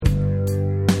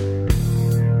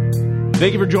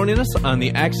Thank you for joining us on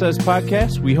the Access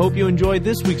Podcast. We hope you enjoyed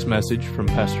this week's message from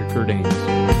Pastor Curt. So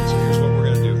here's what we're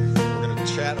going to do. We're going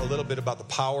to chat a little bit about the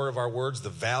power of our words,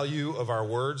 the value of our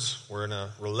words. We're in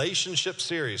a relationship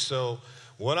series. So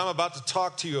what I'm about to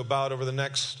talk to you about over the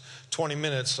next 20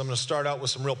 minutes, I'm going to start out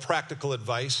with some real practical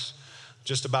advice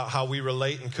just about how we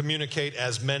relate and communicate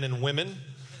as men and women,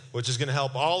 which is going to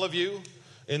help all of you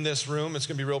in this room. It's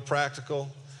going to be real practical,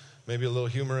 maybe a little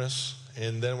humorous.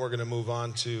 And then we're going to move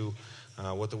on to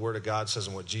what the Word of God says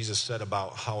and what Jesus said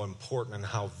about how important and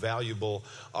how valuable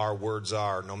our words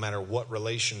are, no matter what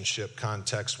relationship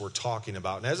context we're talking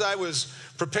about. And as I was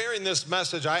preparing this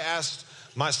message, I asked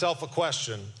myself a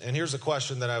question, and here's the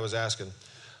question that I was asking.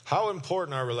 How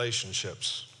important are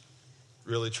relationships?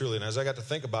 Really, truly. And as I got to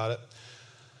think about it,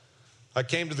 I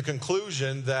came to the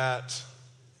conclusion that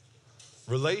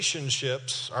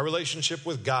relationships, our relationship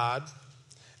with God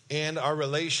and our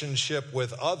relationship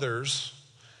with others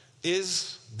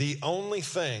is the only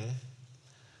thing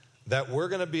that we're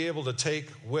going to be able to take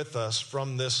with us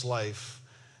from this life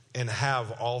and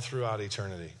have all throughout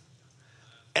eternity.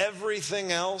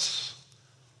 Everything else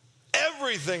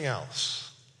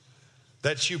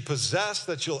that you possess,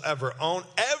 that you'll ever own,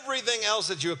 everything else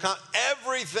that you account,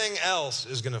 everything else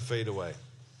is going to fade away.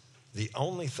 The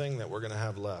only thing that we're going to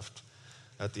have left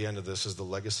at the end of this is the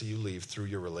legacy you leave through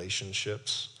your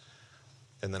relationships.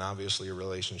 And then obviously your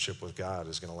relationship with God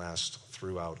is going to last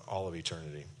throughout all of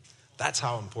eternity. That's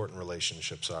how important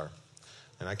relationships are.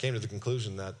 And I came to the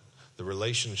conclusion that the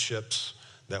relationships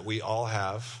that we all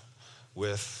have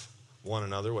with one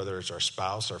another, whether it's our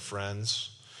spouse, our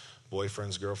friends,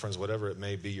 boyfriends, girlfriends, whatever it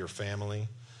may be, your family,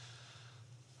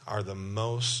 are the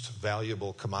most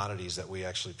valuable commodities that we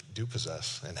actually do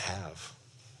possess and have.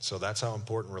 So that's how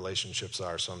important relationships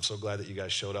are. So I'm so glad that you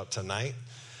guys showed up tonight.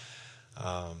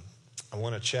 I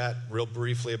want to chat real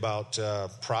briefly about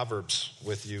Proverbs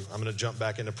with you. I'm going to jump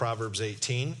back into Proverbs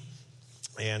 18.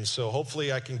 And so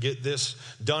hopefully I can get this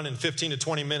done in 15 to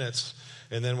 20 minutes,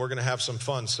 and then we're going to have some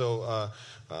fun. So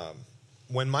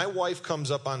when my wife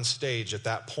comes up on stage at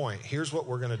that point, here's what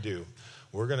we're going to do.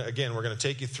 We're going to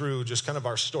take you through just kind of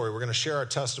our story. We're going to share our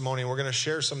testimony, and we're going to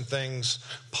share some things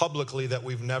publicly that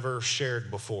we've never shared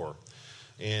before,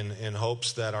 in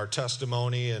hopes that our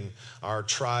testimony and our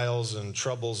trials and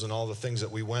troubles and all the things that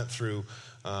we went through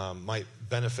might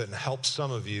benefit and help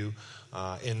some of you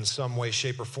in some way,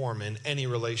 shape, or form in any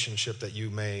relationship that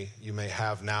you may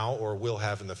have now or will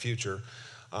have in the future.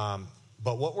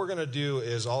 But what we're going to do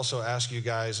is also ask you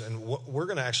guys, and we're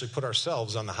going to actually put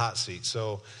ourselves on the hot seat.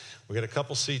 So we got a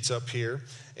couple seats up here,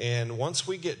 and once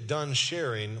we get done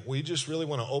sharing, we just really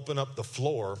want to open up the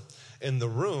floor in the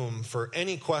room for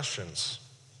any questions.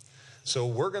 So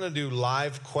we're going to do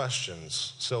live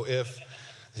questions. So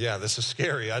this is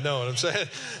scary. I know what I'm saying.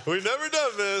 We've never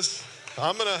done this.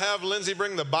 I'm going to have Lindsay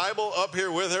bring the Bible up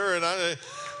here with her, and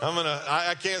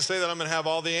I can't say that I'm going to have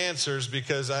all the answers,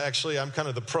 because I'm kind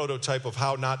of the prototype of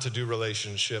how not to do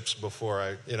relationships before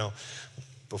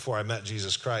I met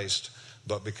Jesus Christ.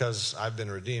 But because I've been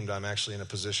redeemed, I'm actually in a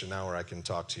position now where I can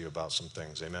talk to you about some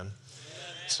things. Amen.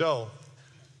 So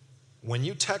when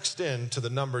you text in to the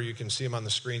number, you can see them on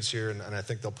the screens here, and I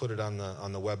think they'll put it on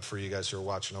the web for you guys who are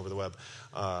watching over the web.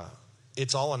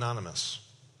 It's all anonymous.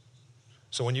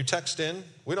 So when you text in,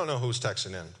 we don't know who's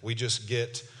texting in. We just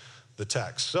get the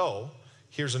text. So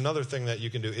here's another thing that you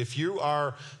can do. If you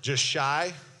are just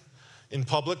shy in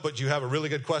public, but you have a really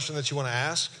good question that you want to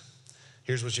ask,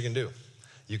 here's what you can do.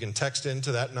 You can text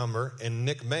into that number, and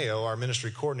Nick Mayo, our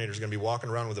ministry coordinator, is going to be walking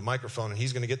around with a microphone, and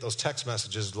he's going to get those text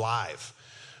messages live,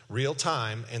 real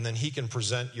time, and then he can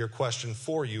present your question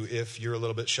for you if you're a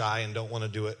little bit shy and don't want to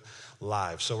do it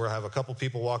live. So we'll have a couple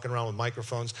people walking around with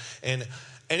microphones, and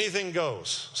anything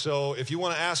goes. So if you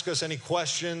want to ask us any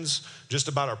questions just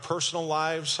about our personal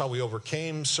lives, how we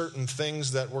overcame certain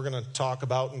things that we're going to talk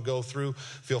about and go through,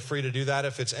 feel free to do that.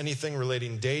 If it's anything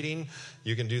relating dating,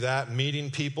 you can do that.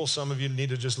 Meeting people, some of you need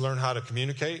to just learn how to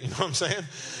communicate, you know what I'm saying?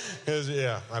 Because,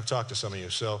 I've talked to some of you,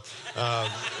 so...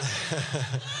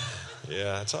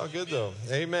 Yeah, it's all good though.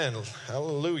 Amen.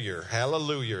 Hallelujah.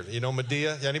 Hallelujah. You know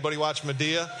Medea? Anybody watch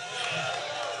Medea?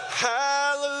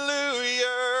 Hallelujah.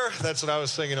 That's what I was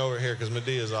singing over here, because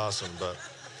Medea is awesome. But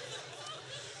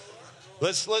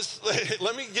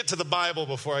let me get to the Bible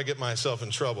before I get myself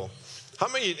in trouble. How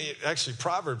many? Actually,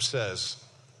 Proverbs says,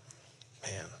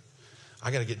 man, I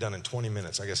got to get done in 20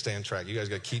 minutes. I got to stay on track. You guys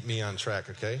got to keep me on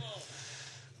track, okay?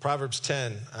 Proverbs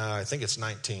 10, I think it's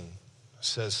 19.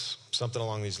 Says something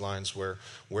along these lines where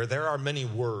there are many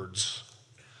words,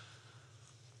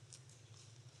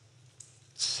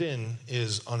 sin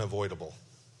is unavoidable.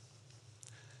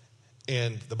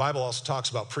 And the Bible also talks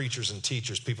about preachers and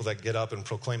teachers, people that get up and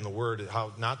proclaim the word,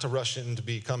 how not to rush into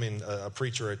becoming a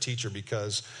preacher or a teacher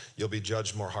because you'll be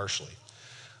judged more harshly.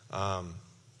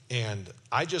 And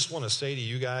I just want to say to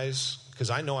you guys, because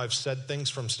I know I've said things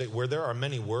from state where there are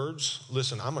many words.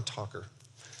 Listen, I'm a talker.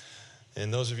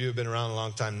 And those of you who have been around a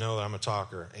long time know that I'm a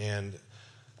talker. And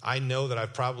I know that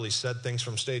I've probably said things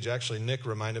from stage. Actually, Nick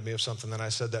reminded me of something that I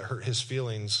said that hurt his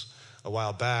feelings a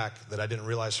while back that I didn't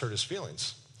realize hurt his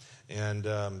feelings. And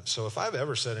so if I've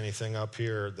ever said anything up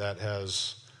here that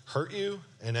has hurt you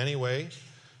in any way,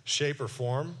 shape, or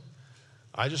form,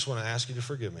 I just want to ask you to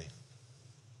forgive me.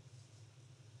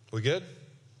 We good?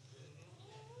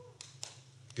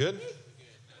 Good?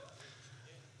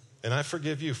 And I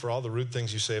forgive you for all the rude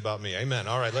things you say about me. Amen.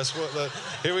 All right,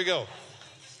 here we go.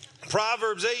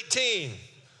 Proverbs 18,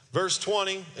 verse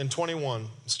 20 and 21.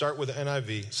 Start with the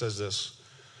NIV. It says this.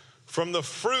 From the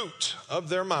fruit of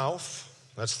their mouth,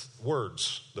 that's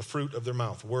words, the fruit of their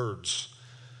mouth, words,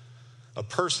 a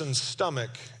person's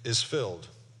stomach is filled.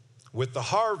 With the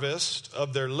harvest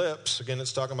of their lips, again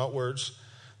it's talking about words,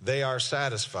 they are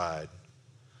satisfied.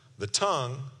 The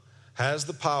tongue has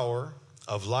the power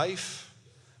of life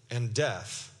and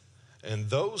death, and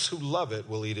those who love it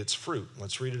will eat its fruit.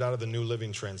 Let's read it out of the New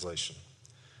Living Translation.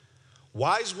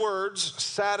 Wise words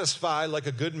satisfy like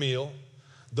a good meal.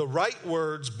 The right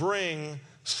words bring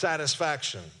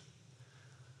satisfaction.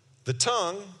 The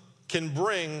tongue can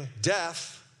bring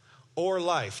death or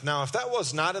life. Now, if that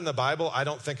was not in the Bible, I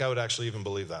don't think I would actually even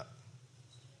believe that.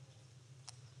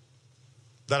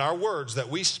 That our words that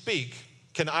we speak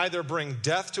can either bring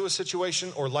death to a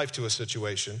situation or life to a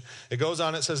situation. It goes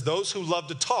on, it says, those who love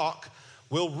to talk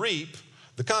will reap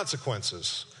the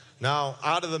consequences. Now,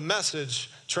 out of the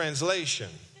Message translation,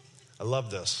 I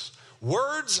love this.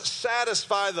 Words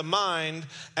satisfy the mind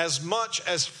as much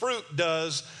as fruit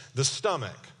does the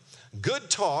stomach. Good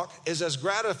talk is as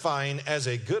gratifying as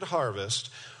a good harvest.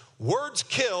 Words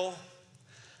kill,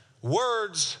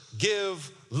 words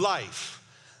give life.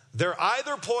 They're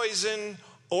either poison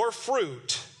or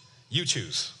fruit, you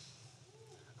choose.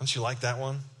 Don't you like that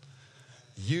one?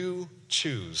 You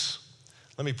choose.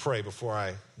 Let me pray before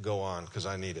I go on because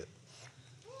I need it.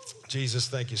 Jesus,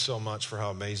 thank you so much for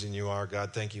how amazing you are.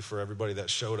 God, thank you for everybody that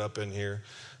showed up in here,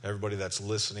 everybody that's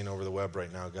listening over the web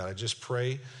right now. God, I just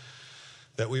pray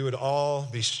that we would all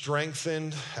be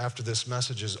strengthened after this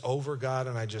message is over, God,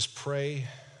 and I just pray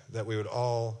that we would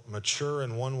all mature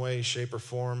in one way, shape, or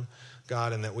form,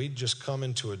 God, and that we'd just come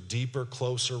into a deeper,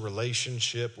 closer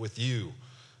relationship with you.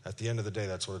 At the end of the day,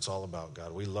 that's what it's all about,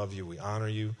 God. We love you, we honor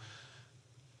you,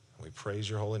 and we praise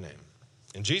your holy name.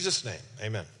 In Jesus' name,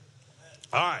 amen.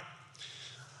 All right.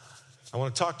 I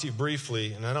want to talk to you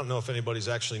briefly, and I don't know if anybody's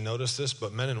actually noticed this,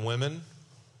 but men and women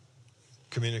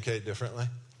communicate differently.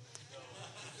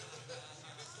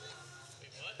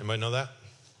 Anybody know that?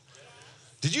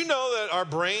 Did you know that our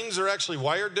brains are actually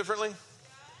wired differently?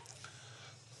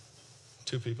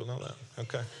 2 people know that.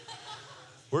 Okay.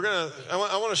 I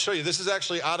want to show you. This is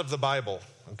actually out of the Bible.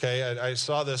 Okay. I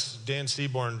saw this. Dan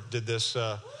Seaborn did this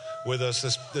with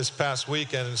us this past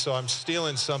weekend, and so I'm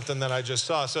stealing something that I just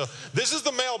saw. So this is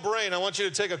the male brain. I want you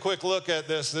to take a quick look at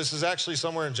this. This is actually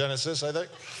somewhere in Genesis, I think.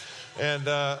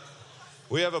 And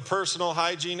we have a personal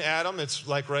hygiene atom. It's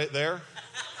like right there.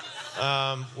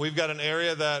 We've got an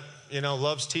area that,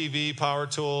 loves TV, power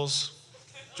tools,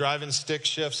 driving stick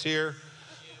shifts here.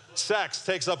 Sex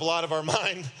takes up a lot of our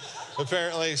mind,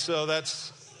 apparently, so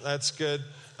that's good.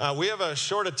 We have a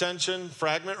short attention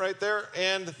fragment right there,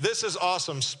 and this is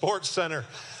awesome, Sports Center.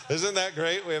 Isn't that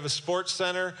great? We have a Sports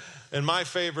Center, and my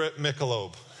favorite,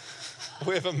 Michelob.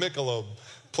 We have a Michelob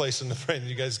place in the brain.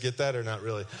 You guys get that or not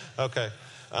really? Okay.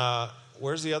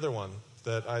 Where's the other one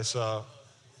that I saw?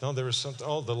 No, there was something.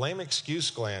 Oh, the lame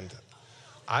excuse gland.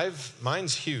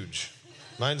 Mine's huge.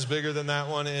 Mine's bigger than that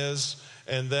one is.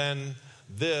 And then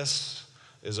this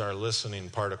is our listening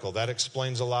particle. That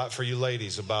explains a lot for you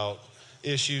ladies about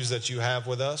issues that you have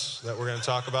with us that we're going to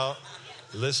talk about.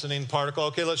 Listening particle.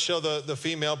 Okay, let's show the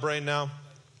female brain now.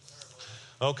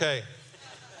 Okay.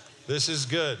 This is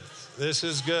good. This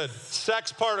is good.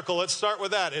 Sex particle. Let's start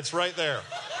with that. It's right there.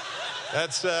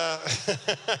 That's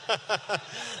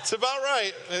it's about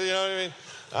right. You know what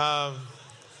I mean?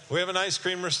 We have an ice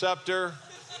cream receptor.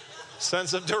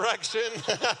 Sense of direction.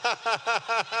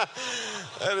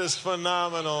 That is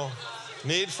phenomenal.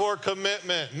 Need for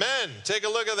commitment. Men, take a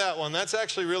look at that one. That's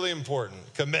actually really important.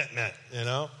 Commitment,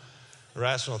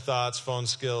 Rational thoughts, phone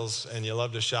skills, and you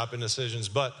love to shop in decisions.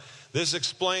 But this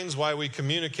explains why we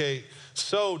communicate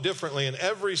so differently. In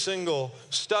every single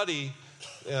study,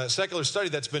 secular study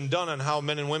that's been done on how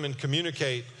men and women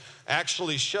communicate,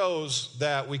 actually shows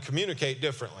that we communicate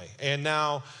differently. And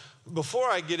now, before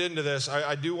I get into this,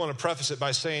 I do want to preface it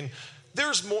by saying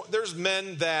there's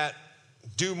men that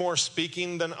do more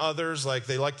speaking than others, like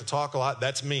they like to talk a lot.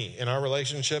 That's me in our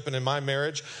relationship and in my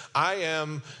marriage. I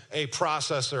am a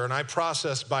processor, and I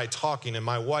process by talking, and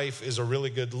my wife is a really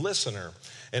good listener.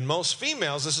 And most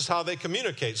females, this is how they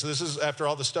communicate. So this is, after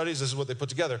all the studies, this is what they put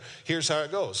together. Here's how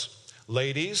it goes.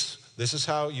 Ladies, this is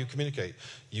how you communicate.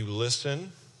 You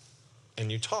listen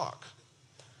and you talk.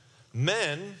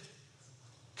 Men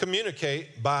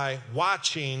communicate by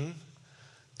watching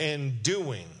and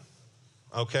doing.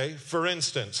 Okay, for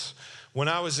instance, when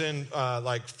I was in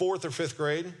like 4th or 5th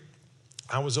grade,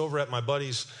 I was over at my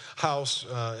buddy's house.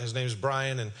 His name is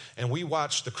Brian, and we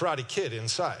watched The Karate Kid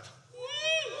inside.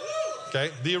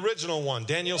 Okay, the original one,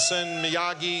 Danielson,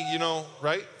 Miyagi,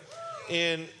 right?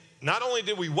 And not only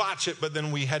did we watch it, but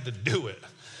then we had to do it.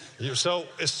 So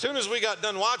as soon as we got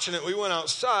done watching it, we went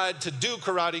outside to do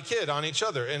Karate Kid on each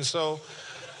other. And so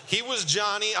he was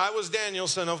Johnny, I was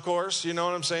Danielson, of course, you know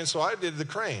what I'm saying? So I did the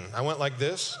crane. I went like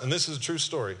this, and this is a true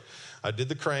story. I did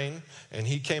the crane, and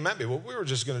he came at me. Well, we were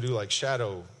just going to do like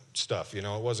shadow stuff, it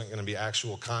wasn't going to be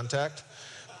actual contact.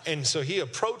 And so he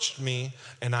approached me,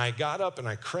 and I got up, and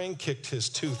I crane kicked his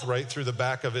tooth right through the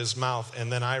back of his mouth,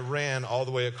 and then I ran all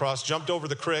the way across, jumped over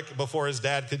the creek before his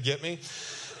dad could get me.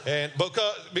 And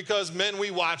because men, we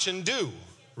watch and do,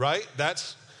 right?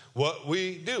 That's what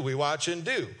we do. We watch and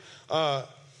do.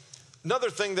 Another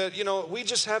thing that, we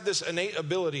just have this innate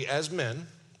ability as men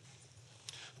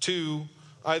to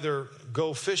either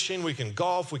go fishing, we can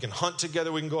golf, we can hunt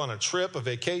together, we can go on a trip, a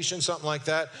vacation, something like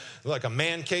that, like a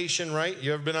mancation, right?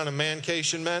 You ever been on a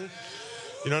mancation, men?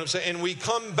 You know what I'm saying? And we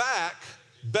come back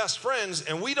best friends,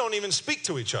 and we don't even speak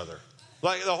to each other.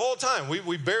 Like the whole time,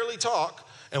 we barely talk,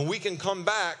 and we can come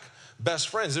back best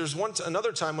friends. There's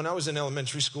another time when I was in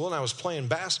elementary school and I was playing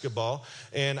basketball,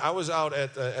 and I was out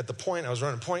at the point. I was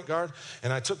running point guard,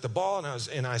 and I took the ball,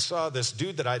 and I saw this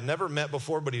dude that I'd never met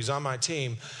before, but he's on my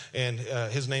team, and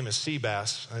his name is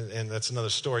Seabass, and that's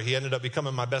another story. He ended up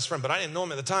becoming my best friend, but I didn't know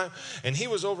him at the time, and he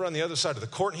was over on the other side of the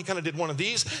court, and he kind of did one of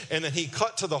these, and then he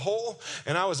cut to the hole,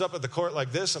 and I was up at the court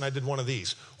like this, and I did one of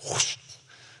these. Whoosh.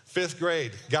 5th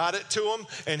grade, got it to him,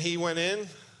 and he went in,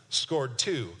 scored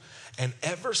 2. And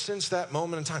ever since that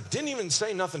moment in time, didn't even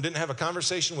say nothing, didn't have a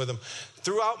conversation with him.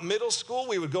 Throughout middle school,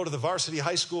 we would go to the varsity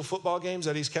high school football games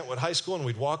at East Kentwood High School, and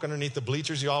we'd walk underneath the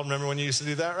bleachers. You all remember when you used to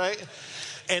do that, right?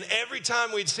 And every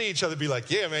time we'd see each other, be like,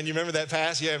 yeah, man, you remember that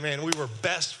pass? Yeah, man, we were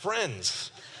best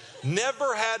friends.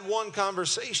 Never had one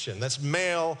conversation. That's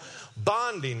male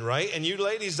bonding, right? And you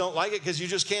ladies don't like it because you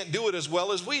just can't do it as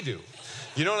well as we do.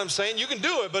 You know what I'm saying? You can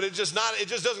do it, but it just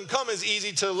doesn't come as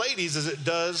easy to ladies as it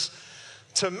does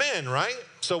to men, right?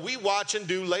 So we watch and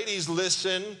do. Ladies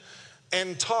listen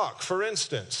and talk. For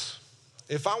instance,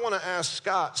 if I want to ask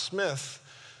Scott Smith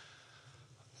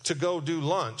to go do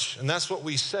lunch, and that's what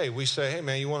we say. We say, hey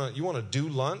man, you want to do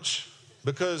lunch?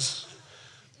 Because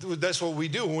that's what we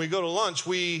do. When we go to lunch,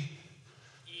 we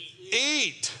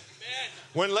eat.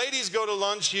 When ladies go to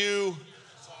lunch, you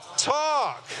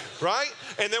talk, right?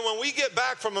 And then when we get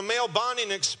back from a male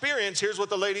bonding experience, here's what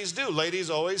the ladies do.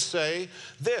 Ladies always say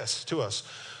this to us: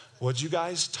 what'd you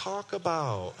guys talk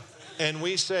about? And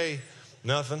we say,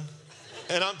 nothing.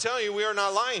 And I'm telling you, we are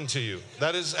not lying to you.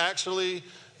 That is actually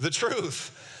the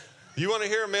truth. You want to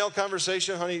hear a male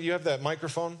conversation, honey? You have that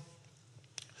microphone?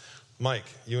 Mike,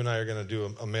 you and I are going to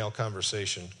do a male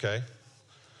conversation, okay?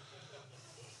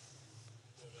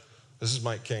 This is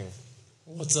Mike King.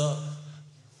 What's up?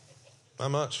 Not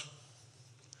much.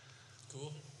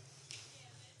 Cool.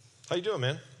 How you doing,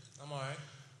 man? I'm all right.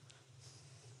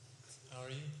 How are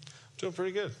you? Doing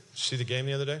pretty good. Did you see the game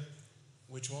the other day?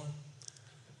 Which one?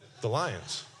 The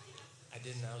Lions. I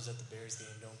didn't. I was at the Bears game.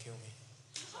 Don't kill me.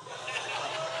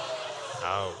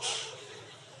 Ouch.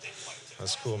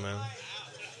 That's cool, man.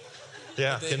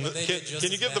 Yeah. But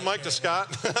Can you give the mic to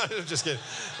Scott? Just kidding.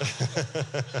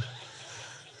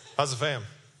 How's the fam?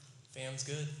 Fam's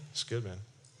good. It's good, man.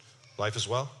 Life is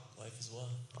well? Life is well.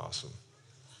 Awesome.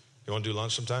 You want to do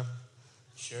lunch sometime?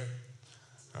 Sure.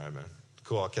 All right, man.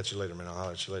 Cool. I'll catch you later, man. I'll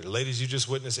holler at you later. Ladies, you just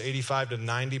witnessed 85 to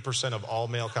 90% of all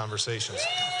male conversations.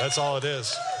 That's all it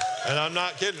is. And I'm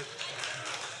not kidding.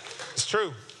 It's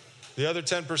true. The other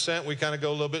 10%, we kind of go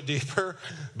a little bit deeper,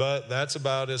 but that's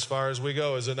about as far as we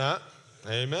go, is it not?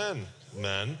 Amen.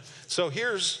 Men. So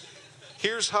here's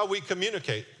how we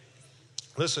communicate.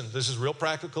 Listen, this is real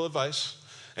practical advice.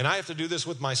 And I have to do this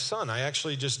with my son. I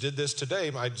actually just did this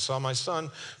today. I saw my son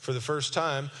for the first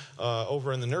time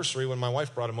over in the nursery when my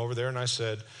wife brought him over there. And I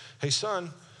said, hey, son,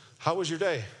 how was your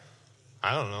day?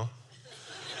 I don't know.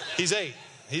 He's 8.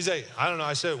 He's 8. I don't know.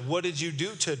 I said, what did you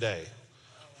do today?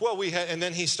 Well, and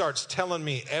then he starts telling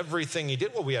me everything he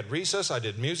did. Well, we had recess, I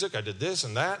did music, I did this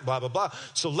and that, blah, blah, blah.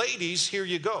 So ladies, here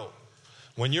you go.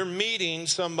 When you're meeting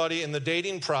somebody in the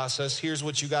dating process, here's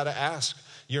what you got to ask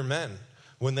your men.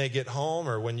 When they get home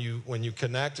or when you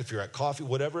connect, if you're at coffee,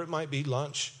 whatever it might be,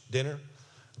 lunch, dinner,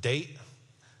 date.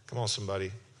 Come on,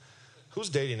 somebody. Who's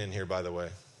dating in here, by the way?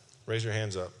 Raise your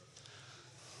hands up.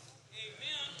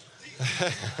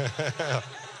 Amen.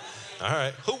 All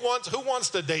right. Who wants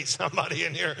to date somebody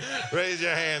in here? Raise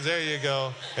your hands. There you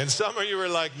go. And some of you were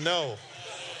like, no.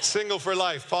 Single for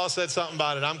life. Paul said something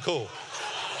about it. I'm cool.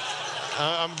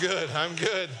 I'm good.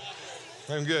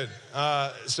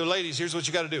 So ladies, here's what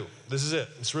you got to do. This is it.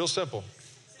 It's real simple.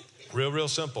 Real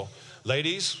simple.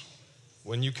 Ladies,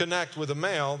 when you connect with a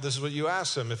male, this is what you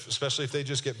ask them, especially if they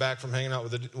just get back from hanging out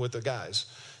with the guys.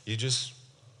 You just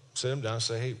sit them down and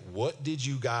say, hey, what did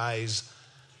you guys...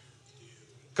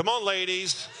 Come on,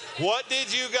 ladies. What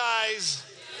did you guys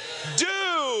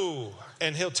do?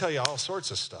 And he'll tell you all sorts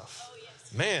of stuff.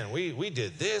 Man, we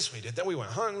did this, we did that. We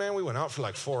went hunting, man. We went out for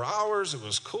like 4 hours. It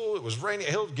was cool. It was rainy.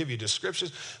 He'll give you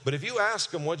descriptions. But if you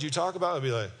ask him, what'd you talk about? He'll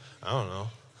be like, I don't know,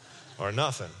 or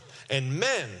nothing. And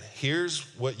men, here's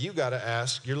what you got to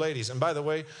ask your ladies. And by the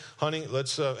way, honey,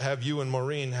 let's have you and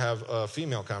Maureen have a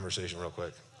female conversation real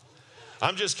quick.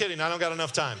 I'm just kidding. I don't got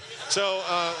enough time. So,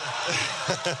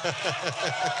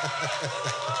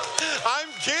 I'm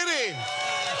kidding.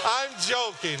 I'm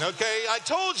joking, okay? I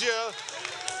told you,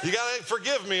 you got to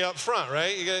forgive me up front,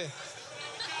 right? You gotta,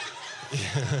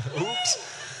 oops.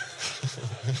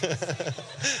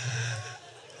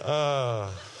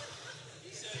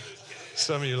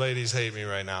 Some of you ladies hate me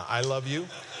right now. I love you,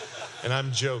 and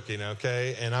I'm joking,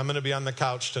 okay? And I'm going to be on the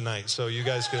couch tonight, so you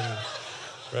guys can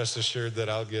rest assured that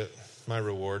I'll get my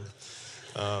reward.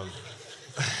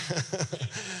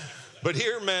 But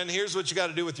here, men, here's what you got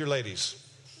to do with your ladies.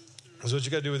 Here's what you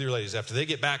got to do with your ladies. After they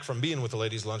get back from being with the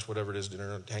ladies, lunch, whatever it is,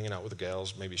 dinner, hanging out with the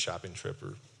gals, maybe shopping trip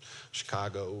or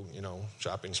Chicago,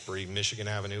 shopping spree, Michigan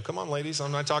Avenue. Come on, ladies.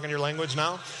 I'm not talking your language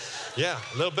now. Yeah,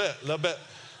 a little bit.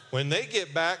 When they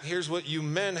get back, here's what you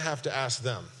men have to ask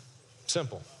them.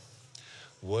 Simple.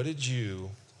 What did you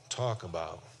talk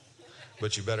about?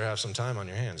 But you better have some time on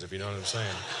your hands, if you know what I'm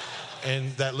saying.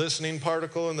 And that listening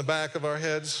particle in the back of our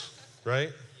heads,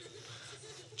 right?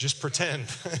 Just pretend.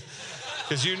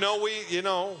 Because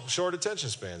short attention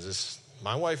spans.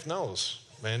 My wife knows.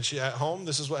 Man, she at home,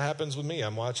 this is what happens with me.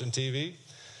 I'm watching TV,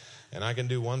 and I can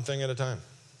do one thing at a time.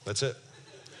 That's it.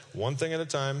 One thing at a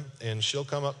time, and she'll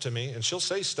come up to me, and she'll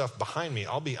say stuff behind me.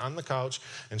 I'll be on the couch,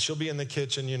 and she'll be in the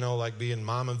kitchen, like being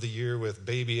mom of the year with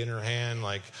baby in her hand,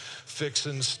 like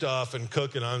fixing stuff and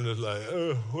cooking. I'm just like,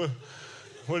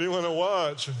 what do you want to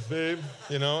watch, babe?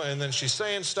 And then she's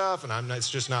saying stuff, and it's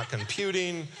just not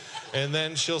computing. And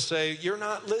then she'll say, you're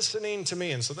not listening to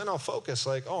me. And so then I'll focus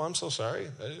like, oh, I'm so sorry.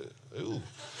 Ooh.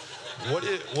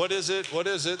 What is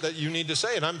it that you need to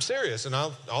say? And I'm serious, and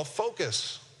I'll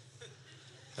focus.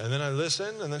 And then I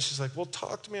listen, and then she's like, well,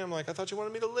 talk to me. I'm like, I thought you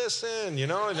wanted me to listen,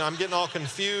 and I'm getting all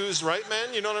confused, right,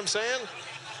 men? You know what I'm saying?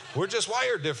 We're just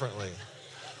wired differently.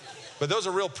 But those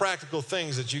are real practical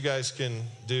things that you guys can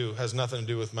do. Has nothing to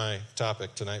do with my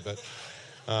topic tonight, but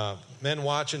men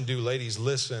watch and do, ladies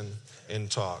listen and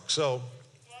talk. So,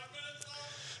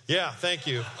 yeah, thank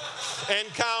you. And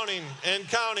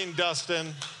counting,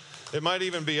 Dustin. It might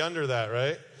even be under that,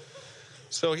 right?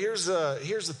 So here's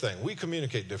the thing. We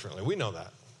communicate differently. We know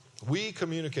that. We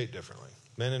communicate differently,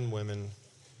 men and women.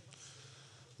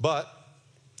 But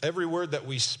every word that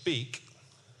we speak,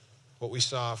 what we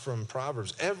saw from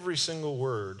Proverbs, every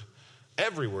word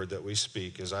that we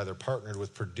speak is either partnered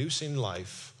with producing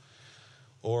life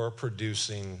or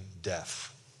producing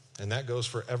death. And that goes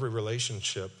for every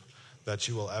relationship that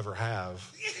you will ever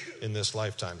have in this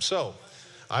lifetime. So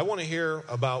I want to hear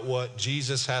about what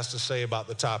Jesus has to say about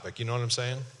the topic. You know what I'm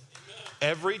saying?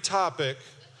 Every topic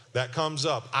that comes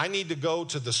up, I need to go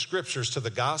to the scriptures, to the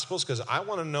gospels, because I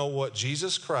want to know what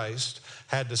Jesus Christ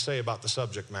had to say about the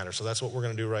subject matter. So that's what we're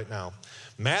going to do right now.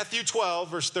 Matthew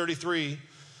 12, verse 33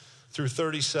 through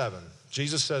 37.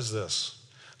 Jesus says this: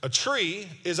 a tree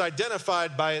is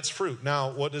identified by its fruit.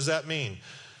 Now, what does that mean?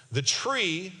 The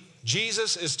tree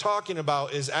Jesus is talking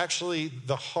about is actually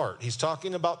the heart. He's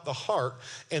talking about the heart,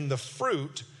 and the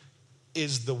fruit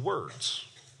is the words.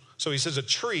 So he says a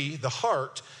tree, the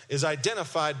heart, is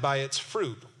identified by its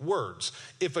fruit, words.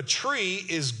 If a tree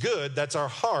is good, that's our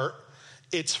heart,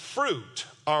 its fruit,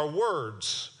 our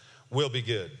words, will be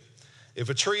good. If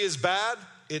a tree is bad,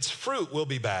 its fruit will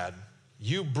be bad.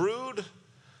 You brood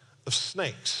of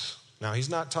snakes. Now, he's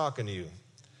not talking to you.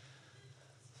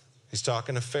 He's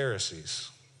talking to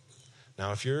Pharisees.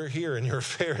 Now, if you're here and you're a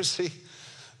Pharisee,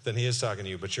 then he is talking to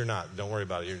you, but you're not. Don't worry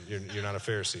about it. You're not a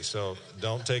Pharisee. So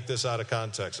don't take this out of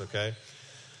context, okay?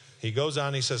 He goes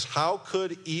on, he says, how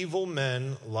could evil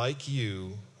men like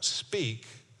you speak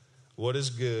what is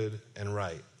good and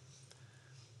right?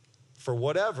 For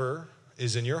whatever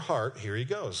is in your heart, here he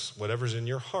goes. Whatever's in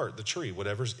your heart, the tree,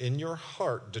 whatever's in your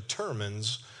heart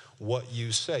determines what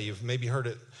you say. You've maybe heard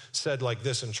it said like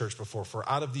this in church before. For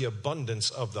out of the abundance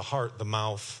of the heart, the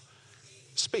mouth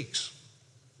speaks.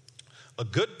 A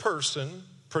good person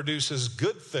produces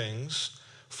good things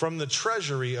from the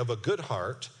treasury of a good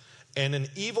heart, and an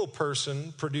evil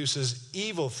person produces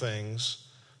evil things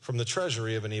from the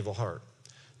treasury of an evil heart.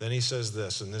 Then he says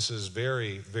this, and this is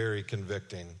very, very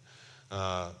convicting.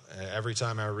 Every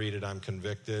time I read it, I'm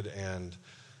convicted, and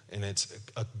it's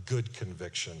a good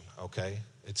conviction, okay?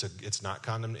 It's not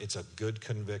condemnation, it's a good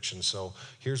conviction. So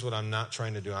here's what I'm not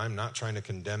trying to do. I'm not trying to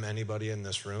condemn anybody in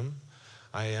this room.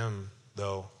 I am,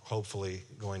 though, hopefully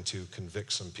going to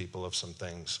convict some people of some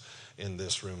things in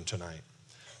this room tonight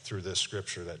through this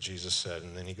scripture that Jesus said.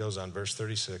 And then he goes on, verse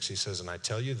 36, he says, and I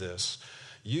tell you this,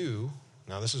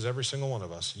 now this is every single one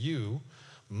of us, you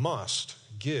must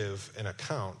give an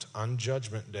account on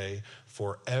Judgment Day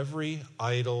for every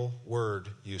idle word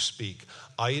you speak.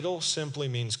 Idle simply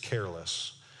means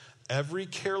careless. Every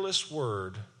careless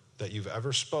word that you've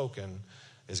ever spoken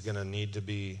is going to need to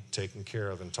be taken care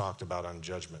of and talked about on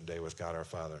Judgment Day with God our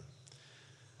Father.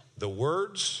 The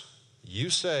words you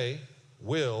say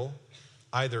will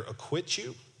either acquit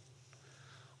you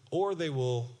or they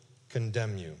will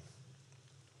condemn you.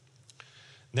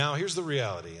 Now, here's the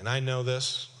reality, and I know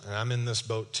this, and I'm in this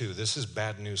boat too. This is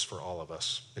bad news for all of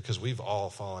us because we've all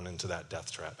fallen into that death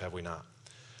trap, have we not?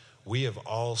 We have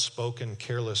all spoken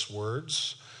careless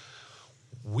words.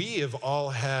 We have all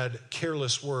had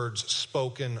careless words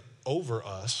spoken over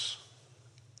us,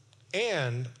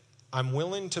 and I'm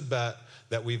willing to bet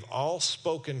that we've all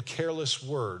spoken careless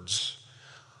words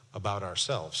about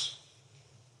ourselves.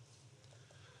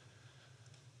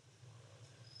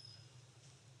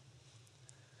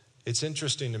 It's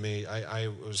interesting to me, I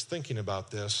was thinking about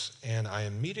this, and I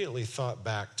immediately thought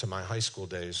back to my high school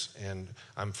days, and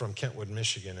I'm from Kentwood,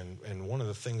 Michigan, and one of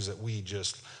the things that we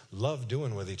just loved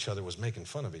doing with each other was making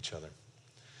fun of each other.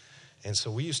 And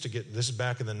so we used to this is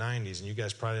back in the 90s, and you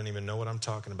guys probably didn't even know what I'm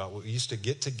talking about. We used to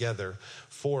get together,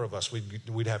 4 of us,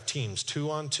 we'd have teams 2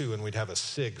 on 2, and we'd have a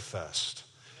SIG Fest.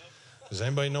 Does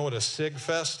anybody know what a SIG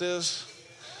Fest is?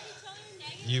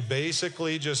 You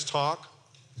basically just talk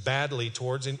badly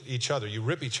towards each other. You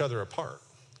rip each other apart.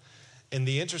 And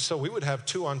so we would have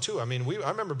 2 on 2. I mean, I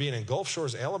remember being in Gulf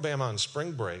Shores, Alabama on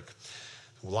spring break,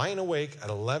 lying awake at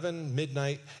 11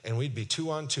 midnight, and we'd be 2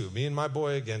 on 2. Me and my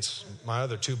boy against my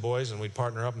other 2 boys, and we'd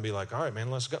partner up and be like, all right, man,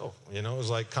 let's go. You know, it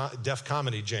was like Def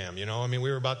Comedy Jam, you know. I mean,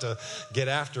 we were about to get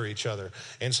after each other.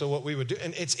 And so what we would do,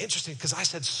 and it's interesting because I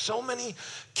said so many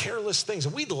careless things,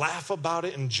 and we'd laugh about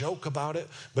it and joke about it,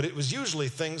 but it was usually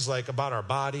things like about our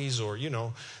bodies or, you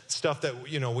know, stuff that,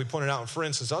 you know, we pointed out. For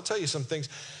instance, I'll tell you some things,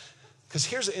 because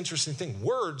here's the interesting thing.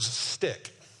 Words stick.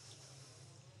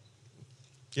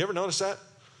 You ever notice that?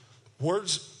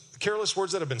 Careless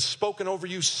words that have been spoken over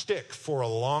you stick for a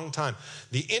long time.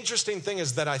 The interesting thing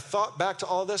is that I thought back to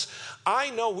all this. I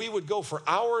know we would go for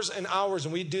hours and hours,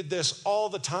 and we did this all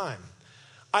the time.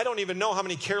 I don't even know how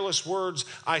many careless words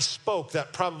I spoke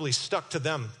that probably stuck to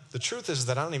them. The truth is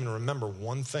that I don't even remember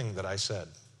one thing that I said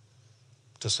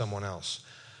to someone else.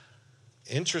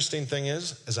 Interesting thing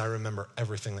is I remember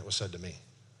everything that was said to me.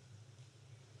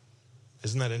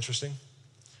 Isn't that interesting?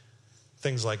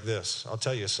 Things like this. I'll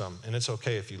tell you some, and it's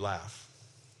okay if you laugh.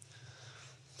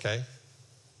 Okay?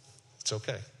 It's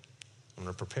okay. I'm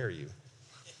going to prepare you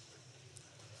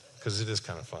because it is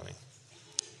kind of funny.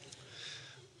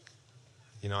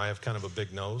 You know, I have kind of a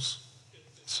big nose,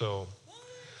 so.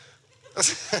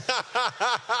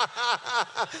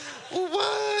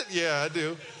 What? Yeah, I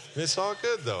do. It's all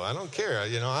good, though. I don't care.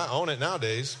 You know, I own it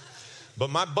nowadays.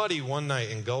 But my buddy one night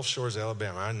in Gulf Shores,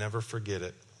 Alabama, I never forget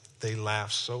it. They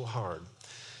laughed so hard.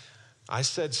 I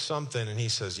said something, and he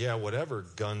says, yeah, whatever,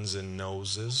 guns and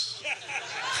noses.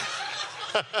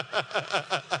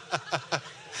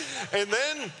 and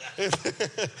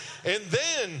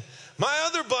then my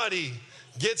other buddy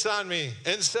gets on me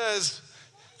and says,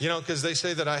 you know, because they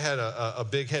say that I had a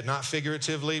big head, not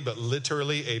figuratively, but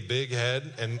literally a big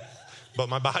head, but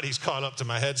my body's caught up to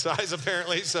my head size,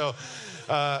 apparently. So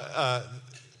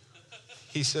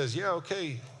he says, yeah,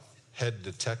 okay, head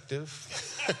detective.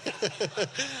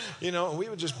 You know, we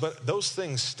would but those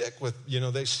things stick with, you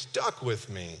know, they stuck with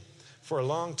me for a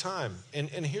long time. And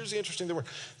here's the interesting thing.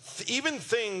 Even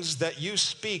things that you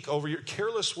speak over your,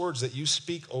 careless words that you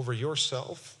speak over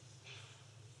yourself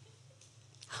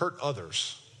hurt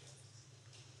others.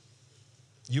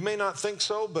 You may not think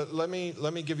so, but let me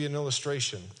give you an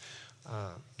illustration.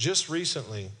 Just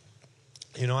recently,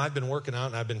 I've been working out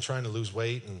and I've been trying to lose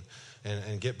weight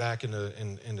and get back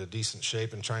into decent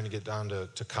shape and trying to get down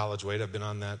to college weight. I've been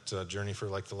on that journey for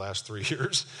like the last 3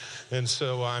 years. And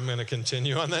so I'm going to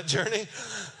continue on that journey.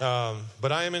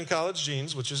 But I am in college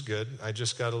jeans, which is good. I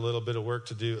just got a little bit of work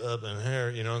to do up in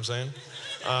here, you know what I'm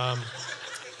saying?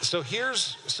 So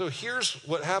here's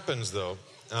what happens though.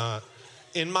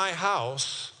 In my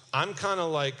house, I'm kind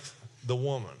of like the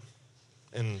woman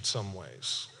in some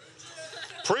ways.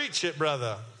 Preach it,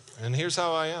 brother. And here's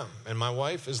how I am. And my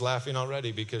wife is laughing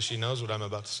already because she knows what I'm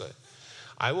about to say.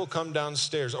 I will come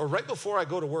downstairs, or right before I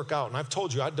go to work out, and I've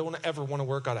told you I don't ever want to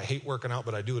work out. I hate working out,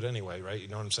 but I do it anyway, right? You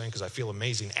know what I'm saying? Because I feel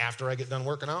amazing after I get done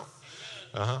working out.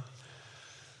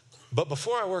 But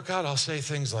before I work out, I'll say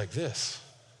things like this.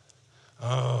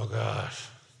 Oh, gosh.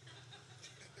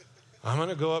 I'm going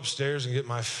to go upstairs and get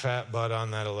my fat butt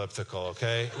on that elliptical,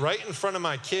 okay? Right in front of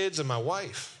my kids and my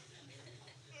wife.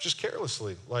 Just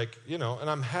carelessly, and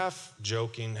I'm half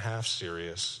joking, half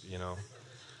serious,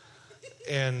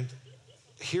 And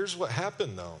here's what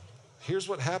happened, though. Here's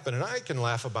what happened, and I can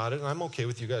laugh about it, and I'm okay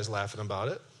with you guys laughing about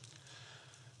it.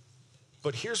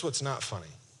 But here's what's not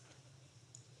funny.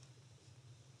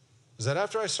 Is that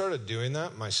after I started doing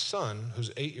that, my son, who's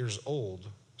 8 years old,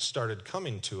 started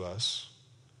coming to us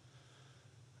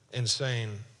and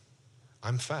saying,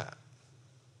 I'm fat.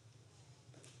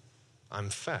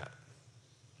 I'm fat.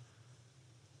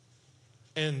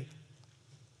 And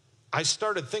I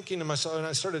started thinking to myself, and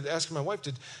I started asking my wife,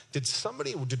 did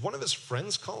one of his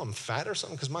friends call him fat or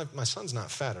something? Because my son's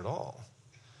not fat at all.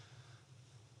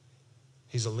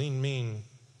 He's a lean, mean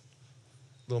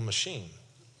little machine.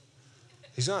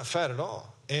 He's not fat at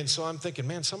all. And so I'm thinking,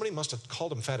 man, somebody must have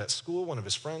called him fat at school, one of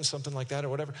his friends, something like that or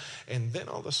whatever. And then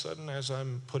all of a sudden, as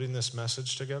I'm putting this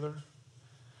message together,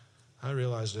 I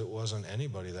realized it wasn't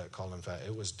anybody that called him fat.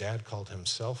 It was Dad called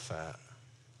himself fat.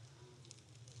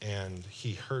 And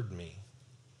he heard me.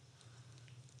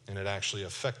 And it actually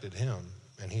affected him.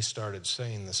 And he started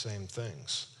saying the same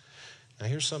things. Now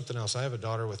here's something else. I have a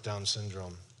daughter with Down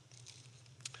syndrome.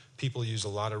 People use a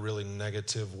lot of really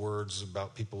negative words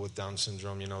about people with Down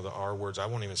syndrome. The R words. I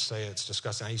won't even say it. It's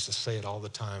disgusting. I used to say it all the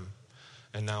time.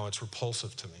 And now it's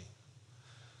repulsive to me.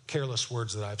 Careless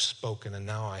words that I've spoken. And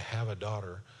now I have a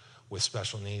daughter with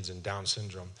special needs and Down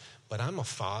syndrome. But I'm a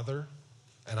father.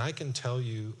 And I can tell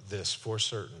you this for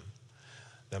certain,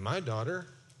 that my daughter,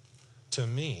 to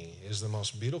me, is the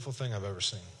most beautiful thing I've ever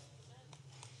seen.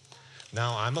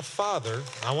 Now, I'm a father.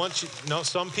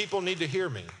 Some people need to hear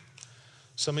me.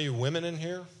 Some of you women in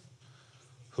here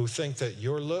who think that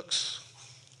your looks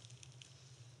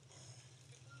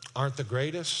aren't the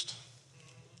greatest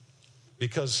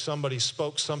because somebody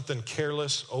spoke something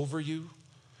careless over you.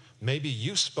 Maybe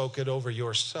you spoke it over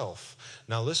yourself.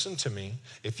 Now listen to me.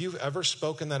 If you've ever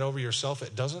spoken that over yourself,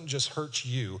 it doesn't just hurt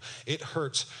you. It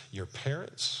hurts your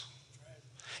parents.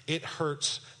 It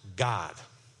hurts God.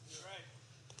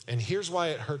 And here's why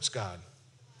it hurts God.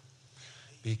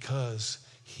 Because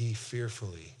He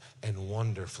fearfully and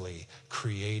wonderfully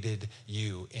created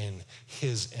you in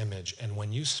His image. And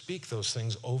when you speak those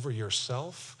things over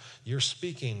yourself, you're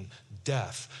speaking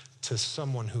death to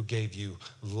someone who gave you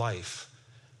life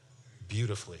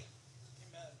beautifully.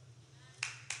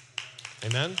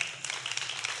 Amen?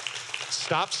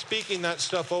 Stop speaking that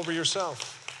stuff over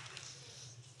yourself.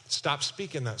 Stop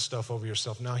speaking that stuff over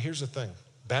yourself. Now, here's the thing.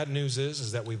 Bad news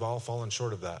is that we've all fallen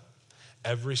short of that.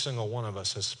 Every single one of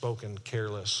us has spoken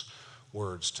careless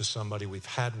words to somebody. We've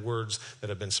had words that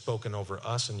have been spoken over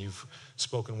us, and you've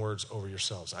spoken words over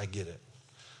yourselves. I get it.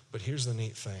 But here's the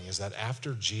neat thing, is that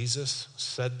after Jesus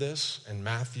said this in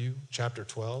Matthew chapter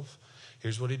 12,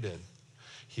 here's what He did.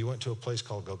 He went to a place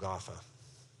called Golgotha.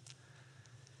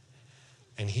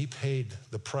 And He paid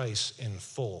the price in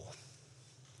full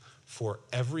for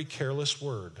every careless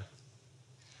word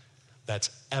that's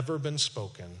ever been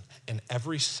spoken and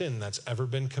every sin that's ever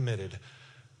been committed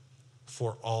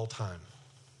for all time.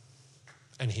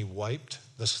 And He wiped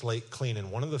the slate clean.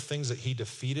 And one of the things that He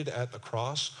defeated at the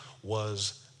cross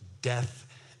was death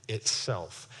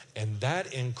itself. And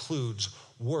that includes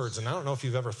words. And I don't know if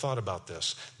you've ever thought about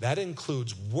this. That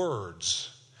includes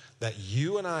words that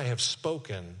you and I have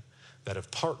spoken that have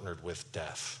partnered with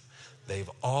death. They've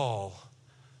all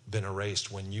been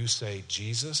erased when you say,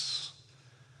 Jesus,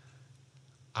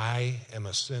 I am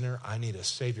a sinner. I need a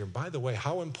Savior. By the way,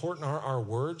 how important are our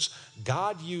words?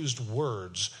 God used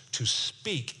words to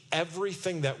speak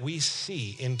everything that we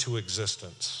see into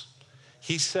existence.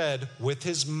 He said with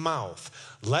his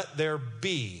mouth, let there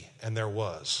be, and there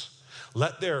was.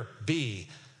 Let there be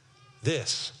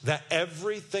this, that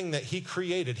everything that he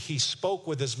created, he spoke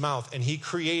with his mouth, and he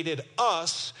created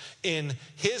us in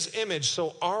his image.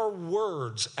 So our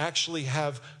words actually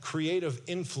have creative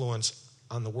influence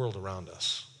on the world around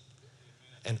us.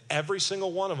 And every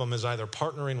single one of them is either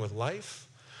partnering with life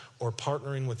or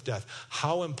partnering with death.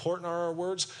 How important are our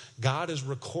words? God is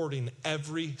recording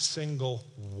every single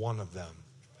one of them.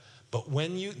 But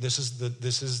when you, this is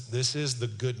the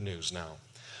good news now.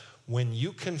 When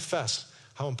you confess,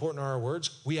 how important are our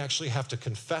words? We actually have to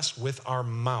confess with our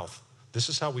mouth. This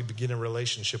is how we begin a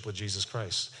relationship with Jesus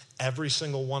Christ. Every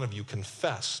single one of you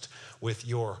confessed with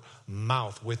your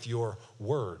mouth, with your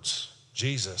words.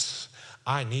 Jesus,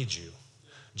 I need you.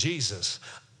 Jesus,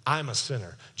 I'm a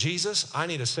sinner. Jesus, I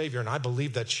need a Savior, and I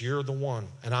believe that you're the one,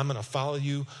 and I'm going to follow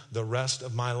you the rest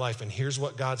of my life. And here's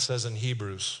what God says in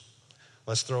Hebrews.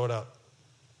 Let's throw it up.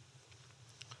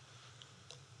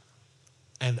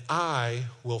 And I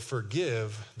will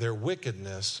forgive their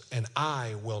wickedness, and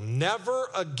I will never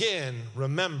again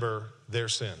remember their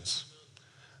sins.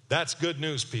 That's good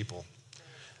news, people.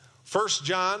 1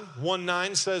 John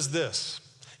 1:9 says this,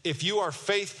 if you are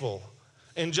faithful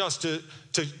and just to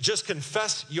just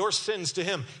confess your sins to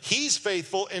him, he's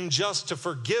faithful and just to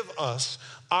forgive us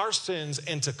our sins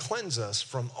and to cleanse us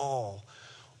from all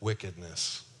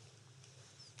wickedness.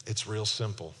 It's real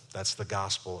simple. That's the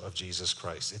gospel of Jesus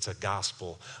Christ. It's a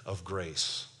gospel of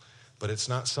grace. But it's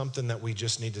not something that we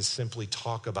just need to simply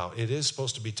talk about. It is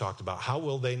supposed to be talked about. How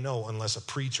will they know unless a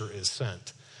preacher is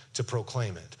sent to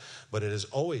proclaim it? But it is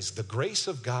always the grace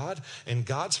of God, and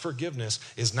God's forgiveness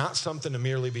is not something to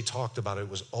merely be talked about. It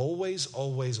was always,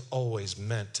 always, always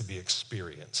meant to be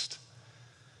experienced.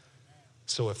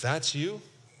 So if that's you,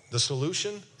 the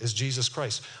solution is Jesus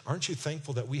Christ. Aren't you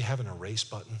thankful that we have an erase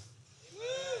button?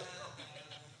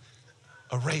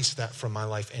 Erase that from my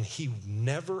life. And he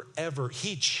never, ever,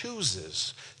 he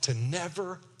chooses to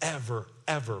never, ever,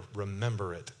 ever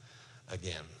remember it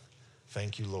again.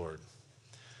 Thank you, Lord.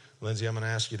 Lindsay, I'm going to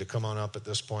ask you to come on up at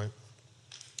this point.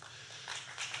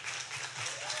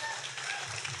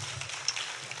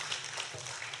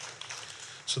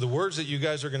 So the words that you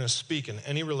guys are going to speak in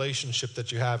any relationship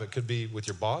that you have, it could be with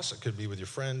your boss, it could be with your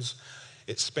friends.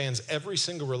 It spans every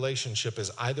single relationship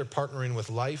as either partnering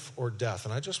with life or death.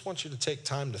 And I just want you to take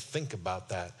time to think about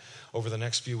that over the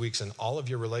next few weeks in all of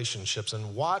your relationships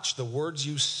and watch the words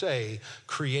you say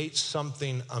create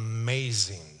something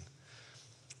amazing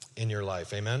in your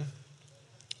life. Amen?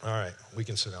 All right, we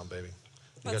can sit down, baby.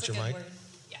 You got your mic? Word.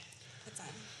 Yeah, it's on.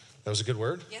 That was a good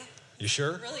word? Yeah. You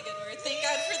sure? Really good word. Thank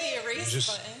God for the erase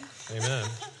button. Amen.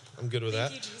 I'm good with that.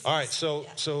 Thank you, Jesus. All right,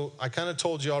 so I kind of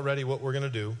told you already what we're going to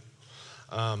do.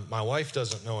 My wife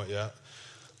doesn't know it yet,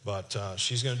 but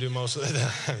she's going to do most of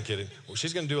it. I'm kidding. Well,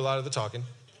 she's going to do a lot of the talking.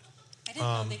 I didn't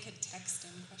know they could text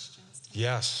in questions.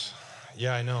 Yes.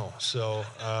 Yeah, I know. So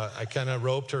I kind of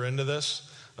roped her into this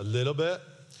a little bit.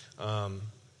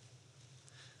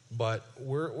 But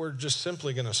we're just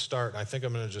simply going to start. I think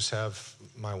I'm going to just have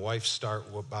my wife start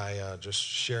by just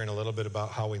sharing a little bit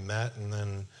about how we met and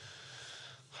then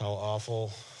how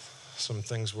awful some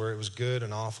things were. It was good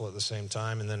and awful at the same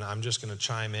time. And then I'm just going to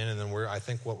chime in. And then I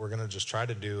think what we're going to just try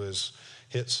to do is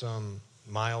hit some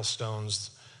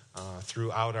milestones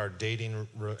throughout our dating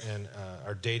and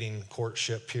our dating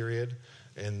courtship period,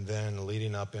 and then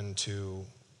leading up into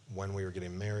when we were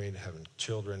getting married, having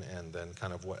children, and then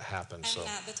kind of what happened. I'm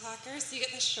not the talker, so you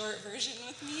get the short version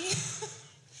with me.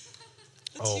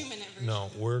 The 2-minute version. No,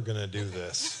 we're going to do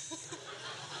this.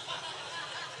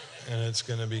 And it's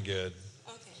going to be good.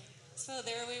 Okay, so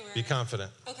there we were. Be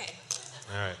confident. Okay.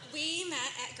 All right. We met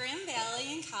at Grand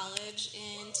Valley in college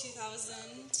in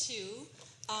 2002.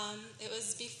 It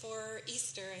was before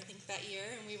Easter, I think, that year,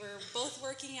 and we were both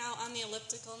working out on the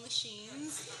elliptical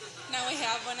machines. Now we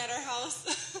have one at our house.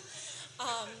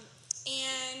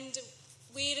 And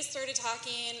we just started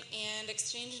talking and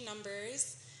exchanged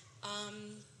numbers.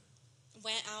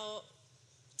 Went out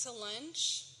to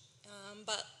lunch,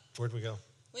 but... Where'd we go?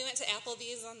 We went to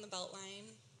Applebee's on the Beltline.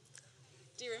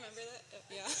 Do you remember that?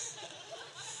 Yeah.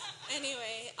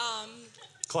 Anyway,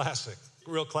 Classic.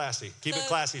 Real classy. Keep it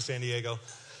classy, San Diego.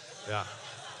 Yeah.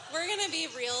 We're going to be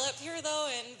real up here, though,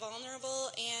 and vulnerable.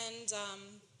 And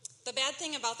the bad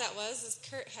thing about that is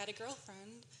Curt had a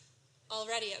girlfriend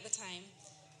already at the time.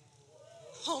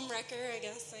 home wrecker, I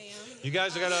guess I am. You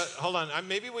guys got to, hold on.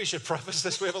 Maybe we should preface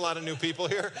this. We have a lot of new people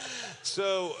here.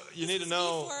 So you need to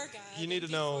know,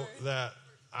 that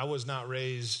I was not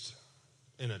raised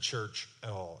in a church at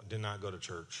all. Did not go to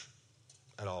church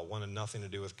at all. Wanted nothing to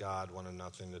do with God. Wanted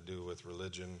nothing to do with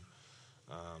religion.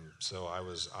 So I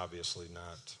was obviously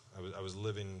not, I was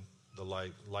living the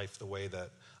life the way that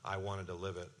I wanted to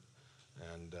live it.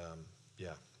 And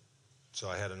yeah. So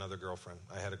I had another girlfriend.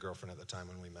 I had a girlfriend at the time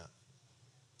when we met.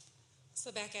 So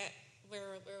back at,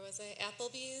 where was I?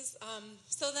 Applebee's.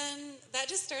 So then that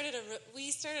just started,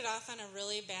 we started off on a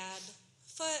really bad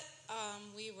foot.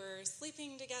 We were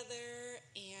sleeping together,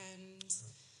 and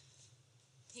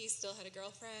he still had a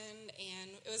girlfriend,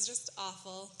 and it was just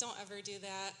awful. Don't ever do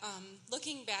that.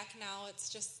 Looking back now, it's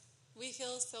just, we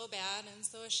feel so bad and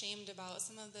so ashamed about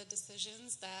some of the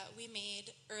decisions that we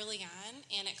made early on,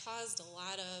 and it caused a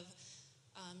lot of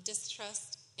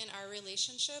distrust in our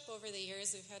relationship over the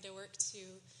years. We've had to work to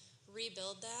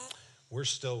rebuild that. We're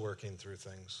still working through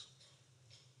things.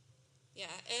 Yeah,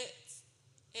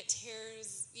 it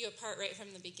tears you apart right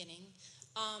from the beginning.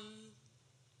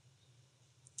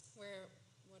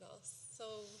 What else?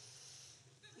 So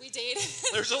we dated.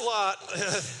 There's a lot.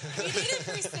 We dated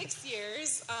for 6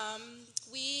 years.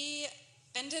 We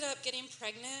ended up getting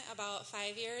pregnant about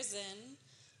 5 years in.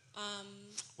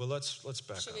 Well, let's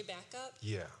back up. Should we back up?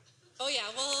 Yeah. Oh, yeah.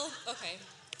 Well, okay.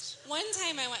 One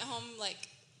time I went home,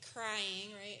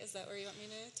 crying, right? Is that where you want me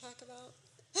to talk about?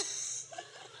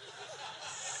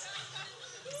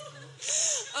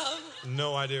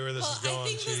 No idea where this is going,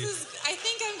 I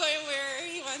think I'm going where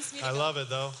he wants me to go. I love it,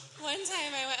 though. One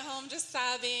time I went home just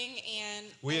sobbing, and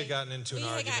we had gotten into an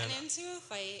argument. We had gotten into a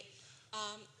fight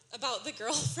about the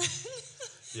girlfriend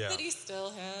that he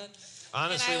still had.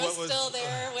 Honestly, and I was still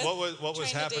there with what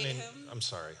was happening? I'm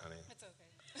sorry, honey. It's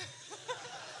okay.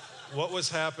 What was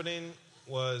happening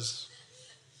was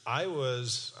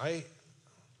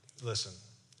listen.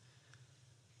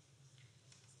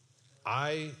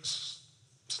 I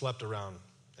slept around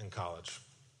in college.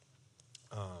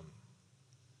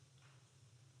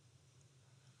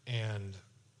 And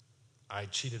I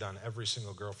cheated on every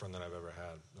single girlfriend that I've ever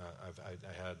had.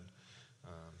 I had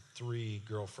 3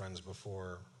 girlfriends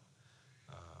before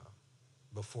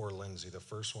Lindsay. The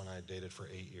first one I dated for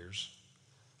 8 years,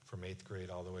 from 8th grade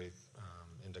all the way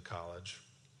into college.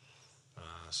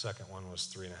 Second one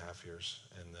was 3.5 years.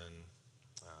 And then,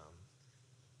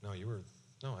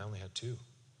 I only had 2.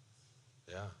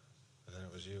 Yeah, and then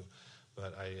it was you.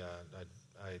 But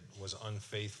I was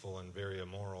unfaithful and very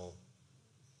immoral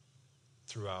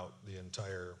throughout the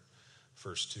entire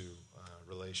first 2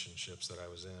 relationships that I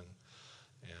was in.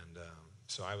 And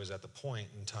so I was at the point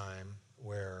in time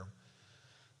where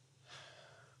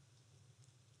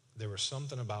there was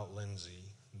something about Lindsay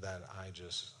that I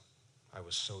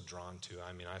was so drawn to.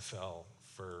 I mean, I fell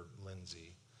for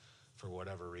Lindsay for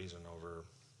whatever reason over...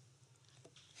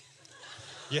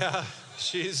 Yeah,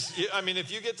 if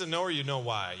you get to know her, you know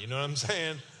why. You know what I'm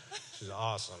saying? She's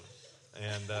awesome.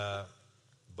 And,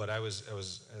 but I was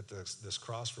at this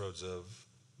crossroads of,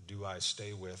 do I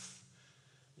stay with,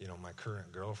 my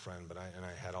current girlfriend? But I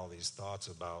had all these thoughts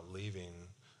about leaving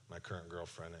my current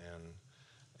girlfriend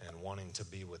and wanting to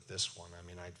be with this one. I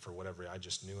mean, I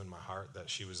just knew in my heart that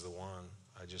she was the one.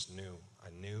 I just knew. I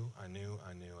knew,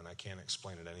 and I can't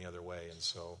explain it any other way. And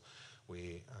so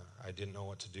I didn't know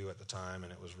what to do at the time,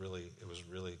 and it was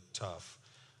really tough.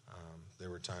 There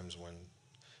were times when,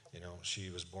 she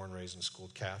was born, raised, and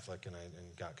schooled Catholic, and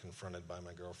got confronted by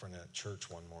my girlfriend at church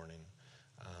one morning.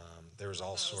 There was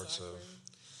all sorts of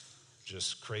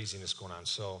just craziness going on.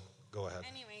 So go ahead.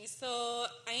 Anyway, so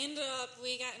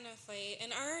we got in a fight,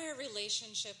 and our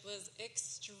relationship was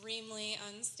extremely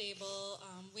unstable.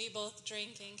 We both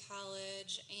drank in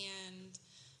college, and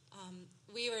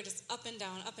we were just up and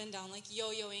down, like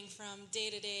yo-yoing from day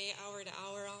to day, hour to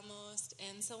hour almost.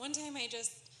 And so one time I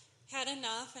just had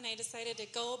enough, and I decided to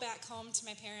go back home to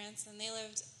my parents, and they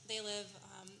live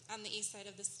on the east side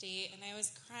of the state, and I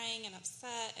was crying and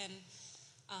upset, and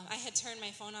I had turned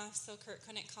my phone off so Curt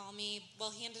couldn't call me.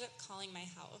 Well, he ended up calling my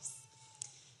house.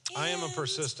 I am a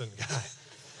persistent guy.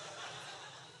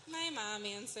 My mom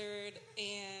answered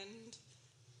and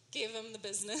gave him the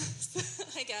business,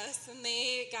 I guess, and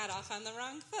they got off on the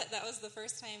wrong foot. That was the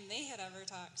first time they had ever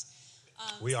talked.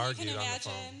 We argued on the phone. You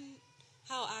can imagine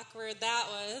how awkward that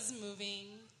was moving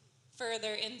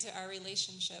further into our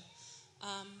relationship.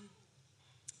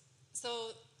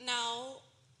 So now,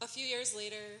 a few years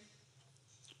later,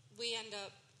 we end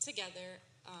up together.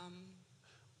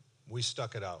 We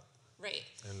stuck it out. Right.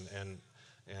 And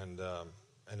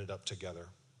ended up together.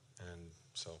 And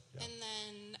So, yeah. And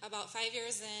then about 5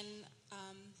 years in,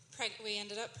 we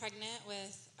ended up pregnant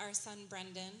with our son,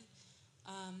 Brendan.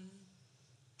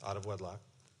 Out of wedlock.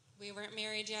 We weren't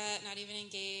married yet, not even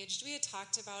engaged. We had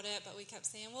talked about it, but we kept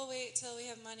saying, we'll wait till we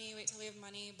have money,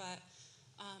 But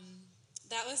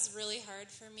that was really hard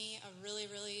for me, a really,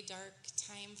 really dark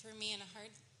time for me, and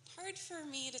hard for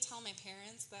me to tell my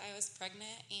parents that I was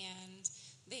pregnant, and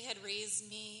they had raised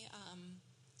me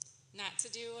not to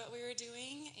do what we were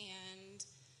doing, and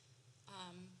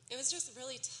it was just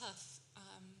really tough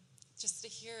just to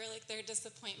hear like their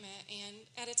disappointment, and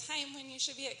at a time when you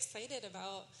should be excited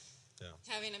about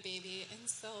having a baby. And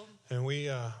so, and we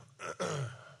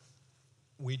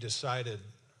decided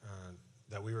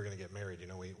that we were going to get married. You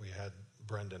know, we had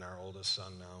Brendan, our oldest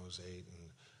son, now who's 8, and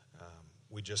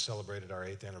we just celebrated our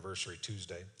 8th anniversary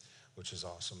Tuesday, which is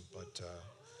awesome. But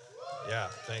yeah,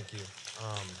 thank you.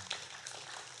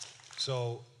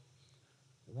 So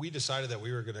we decided that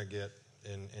we were going to get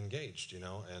engaged, you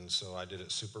know, and so I did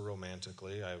it super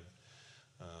romantically. I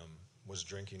was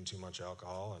drinking too much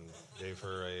alcohol and gave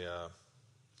her a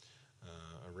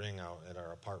ring out at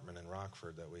our apartment in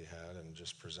Rockford that we had, and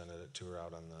just presented it to her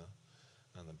out on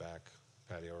the back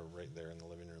patio right there in the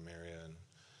living room area,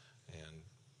 and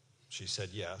she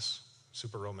said yes.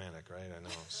 Super romantic, right? I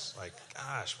know. It's like,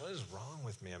 gosh, what is wrong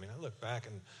with me? I mean, I look back,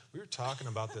 and we were talking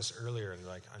about this earlier, and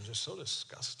like, I'm just so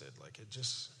disgusted. Like, it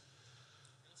just...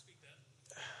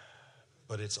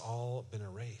 But it's all been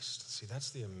erased. See, that's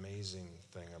the amazing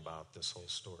thing about this whole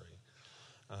story.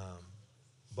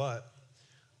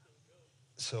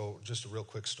 So just a real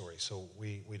quick story. So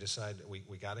we decided,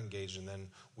 we got engaged, and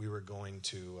then we were going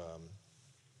to,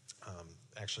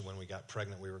 actually when we got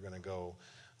pregnant, we were going to go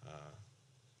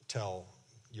tell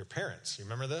your parents. You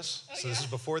remember this? Oh, so this is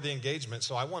before the engagement.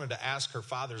 So I wanted to ask her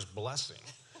father's blessing.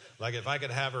 Like if I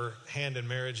could have her hand in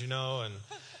marriage, you know,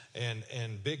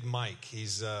 and Big Mike,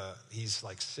 he's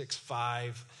like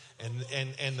 6'5",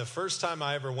 and the first time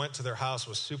I ever went to their house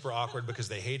was super awkward because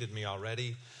they hated me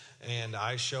already, and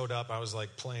I showed up. I was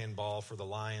like playing ball for the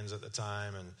Lions at the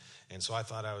time, and so I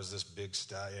thought I was this big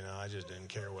star, you know. I just didn't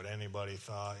care what anybody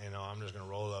thought, you know. I'm just gonna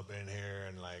roll up in here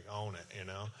and like own it, you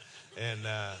know,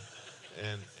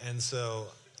 and so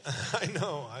I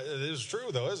know it is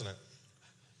true though, isn't it?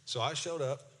 So I showed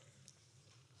up,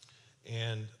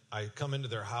 and I come into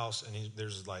their house, and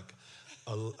there's like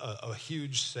a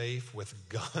huge safe with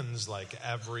guns like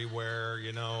everywhere,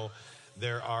 you know.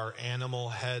 There are animal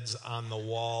heads on the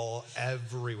wall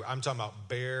everywhere. I'm talking about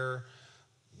bear,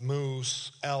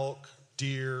 moose, elk,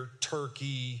 deer,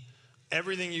 turkey,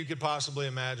 everything you could possibly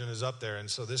imagine is up there. And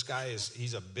so this guy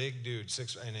he's a big dude,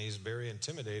 and he's very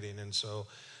intimidating. And so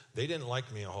they didn't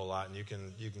like me a whole lot, and you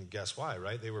can guess why,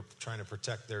 right? They were trying to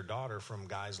protect their daughter from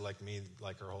guys like me,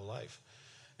 like her whole life.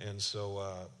 And so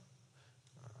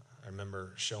I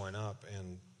remember showing up,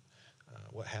 and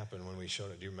what happened when we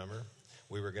showed up? Do you remember?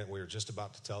 We were just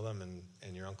about to tell them,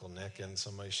 and your Uncle Nick and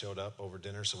somebody showed up over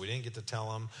dinner, so we didn't get to tell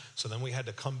them. So then we had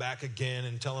to come back again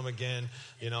and tell them again,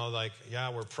 you know, like, yeah,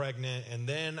 we're pregnant. And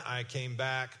then I came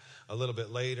back a little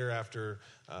bit later after,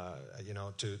 you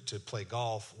know, to play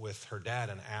golf with her dad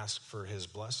and ask for his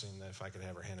blessing that if I could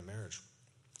have her hand in marriage.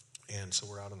 And so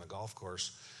we're out on the golf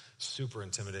course. Super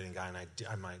intimidating guy, and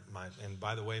I might. And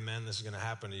by the way, men, this is going to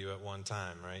happen to you at one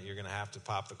time, right? You're going to have to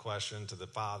pop the question to the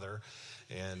father,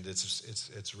 and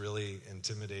it's really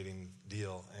intimidating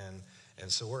deal.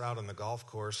 And so we're out on the golf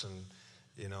course, and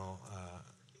you know,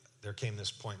 there came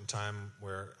this point in time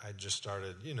where I just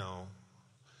started, you know,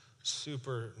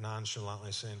 super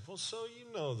nonchalantly saying, "Well, so you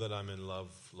know that I'm in love,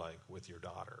 like with your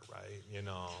daughter, right? You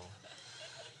know."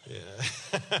 Yeah,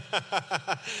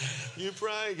 you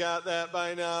probably got that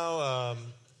by now.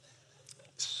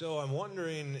 So I'm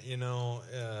wondering, you know,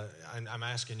 I'm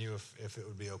asking you if it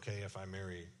would be okay if I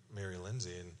marry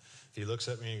Lindsay. And he looks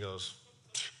at me and goes,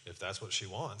 "If that's what she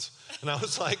wants." And I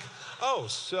was like, "Oh,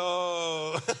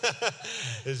 so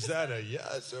is that a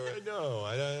yes or a no?"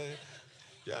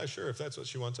 Yeah, sure. If that's what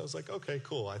she wants, I was like, "Okay,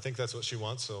 cool. I think that's what she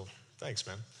wants. So thanks,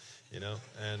 man." You know,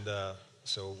 and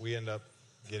so we end up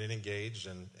getting engaged,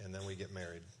 and then we get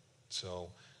married.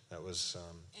 So that was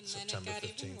September 15th. And then it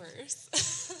got even worse.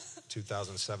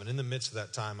 2007. In the midst of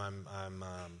that time, I'm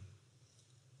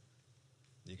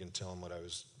you can tell them what I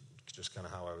was, just kind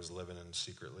of how I was living and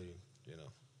secretly, you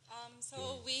know.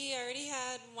 So we already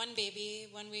had one baby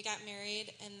when we got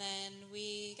married, and then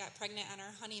we got pregnant on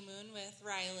our honeymoon with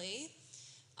Riley.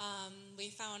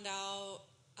 We found out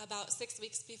about 6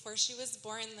 weeks before she was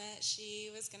born that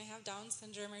she was going to have Down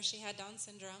syndrome, or she had Down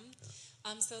syndrome.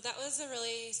 Yeah. So that was a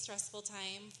really stressful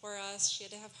time for us. She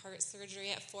had to have heart surgery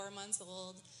at 4 months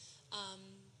old.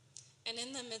 And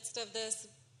in the midst of this,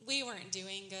 we weren't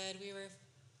doing good. We were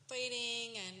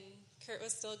fighting, and Curt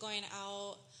was still going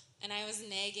out, and I was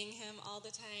nagging him all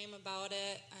the time about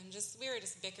it, and we were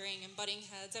just bickering and butting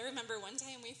heads. I remember one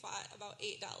time we fought about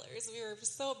 $8. We were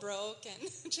so broke, and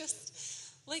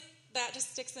just like that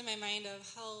just sticks in my mind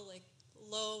of how like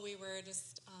low we were,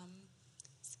 just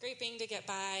scraping to get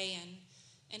by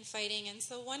and fighting. And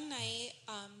so one night,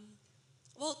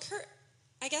 Curt,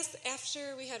 I guess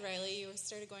after we had Riley, you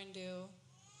started going to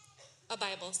a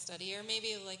Bible study, or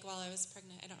maybe like while I was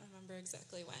pregnant. I don't remember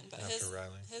exactly when, but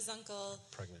his uncle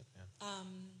pregnant,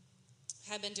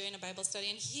 had been doing a Bible study,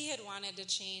 and he had wanted to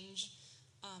change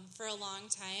for a long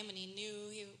time, and he knew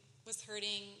he was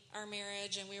hurting our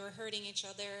marriage, and we were hurting each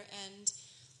other, and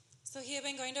so he had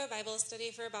been going to a Bible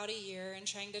study for about a year and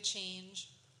trying to change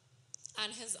on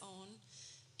his own.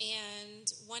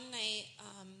 And one night,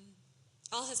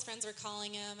 all his friends were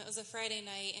calling him. It was a Friday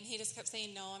night, and he just kept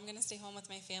saying, "No, I'm going to stay home with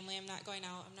my family. I'm not going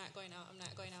out. I'm not going out. I'm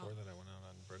not going out." Before that, I went out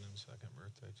on Brendan's second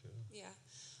birthday, too. Yeah.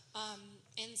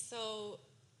 And so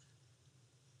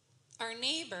our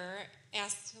neighbor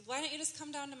asked, "Why don't you just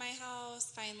come down to my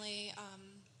house finally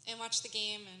and watch the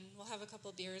game, and we'll have a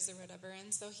couple beers or whatever."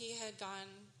 And so he had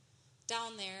gone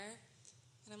down there,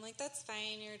 and I'm like, "That's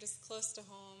fine. You're just close to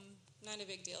home. Not a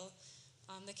big deal."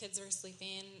 The kids were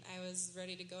sleeping. I was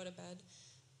ready to go to bed.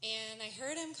 And I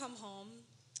heard him come home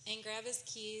and grab his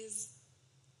keys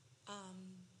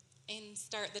and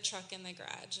start the truck in the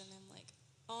garage. And I'm like,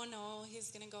 oh no,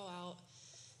 he's going to go out.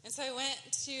 And so I went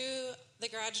to the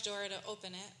garage door to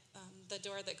open it, the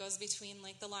door that goes between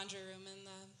like the laundry room and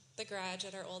the garage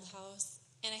at our old house.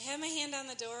 And I had my hand on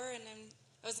the door, and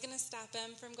I was going to stop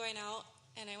him from going out.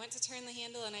 And I went to turn the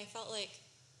handle, and I felt like,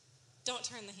 don't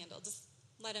turn the handle, just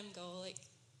let him go. Like,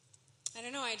 I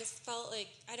don't know, I just felt like,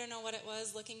 I don't know what it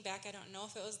was. Looking back, I don't know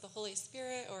if it was the Holy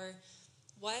Spirit or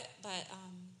what, but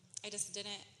I just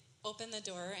didn't open the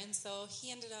door. And so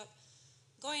he ended up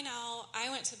going out. I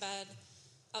went to bed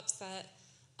upset.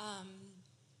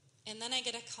 And then I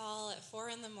get a call at 4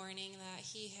 a.m. that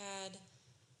he had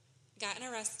gotten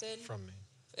arrested. From me.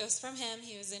 It was from him.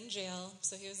 He was in jail,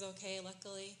 so he was okay,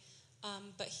 luckily.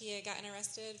 But he had gotten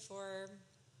arrested for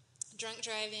drunk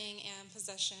driving and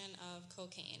possession of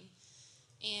cocaine.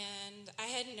 And I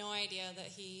had no idea that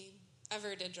he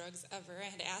ever did drugs ever. I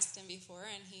had asked him before,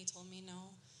 and he told me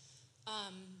no.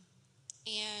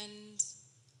 And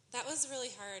that was really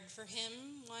hard for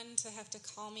him, one, to have to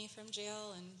call me from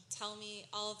jail and tell me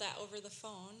all of that over the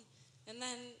phone. And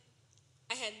then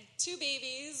I had 2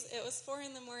 babies. It was 4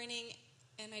 a.m,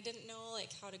 and I didn't know,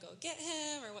 like, how to go get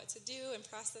him or what to do, and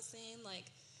processing, like,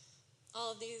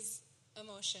 all of these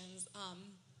emotions.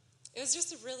 It was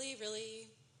just really, really,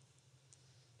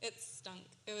 it stunk.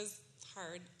 It was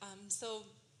hard. So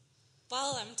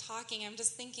while I'm talking, I'm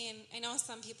just thinking, I know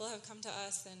some people have come to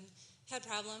us and had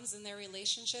problems in their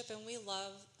relationship, and we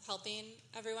love helping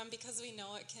everyone because we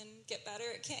know it can get better.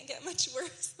 It can't get much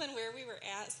worse than where we were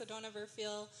at, so don't ever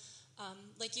feel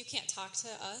like you can't talk to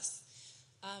us.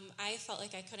 I felt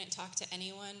like I couldn't talk to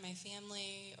anyone, my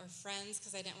family or friends,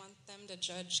 because I didn't want them to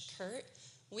judge Curt.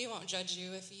 We won't judge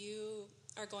you if you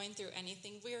are going through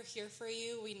anything. We are here for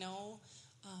you. We know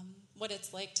what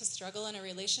it's like to struggle in a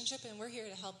relationship, and we're here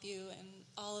to help you. And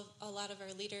a lot of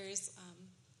our leaders,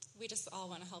 we just all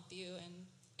want to help you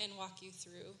and walk you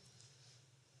through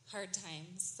hard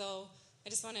times. So I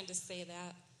just wanted to say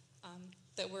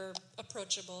that we're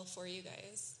approachable for you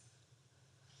guys.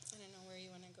 I don't know where you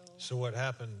want to go. So what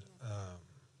happened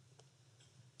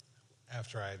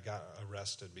after I had got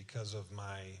arrested, because of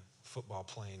my football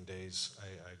playing days,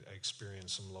 I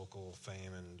experienced some local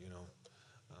fame, and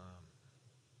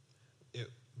it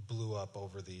blew up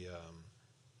over the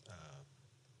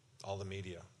all the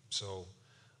media. So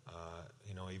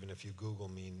even if you Google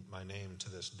my name to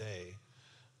this day,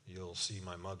 you'll see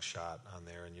my mugshot on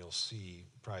there, and you'll see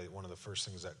probably one of the first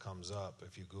things that comes up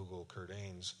if you Google Curt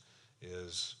Ains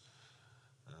is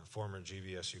former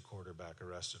GVSU quarterback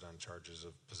arrested on charges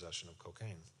of possession of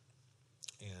cocaine.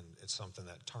 And it's something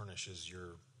that tarnishes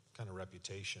your kind of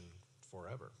reputation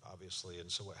forever, obviously.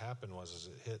 And so what happened was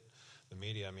it hit the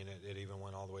media. I mean, it even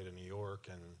went all the way to New York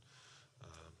and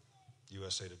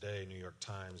USA Today, New York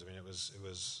Times. I mean, it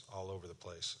was all over the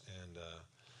place. And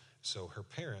so her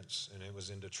parents, and it was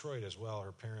in Detroit as well,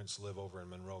 her parents live over in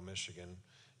Monroe, Michigan,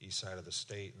 east side of the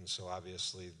state. And so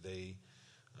obviously they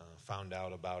found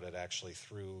out about it actually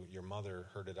through your mother,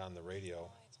 heard it on the radio,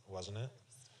 wasn't it?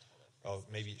 Oh,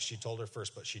 maybe she told her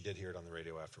first, but she did hear it on the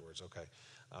radio afterwards. Okay.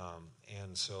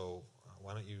 And so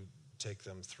why don't you take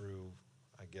them through,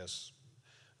 I guess,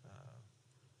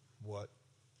 what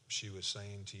she was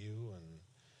saying to you?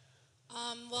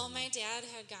 Well, my dad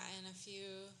had gotten a few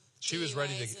She was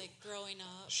ready to, DUIs, like growing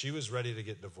up. she was ready to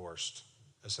get divorced,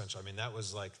 essentially. I mean, that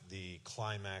was like the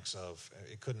climax of,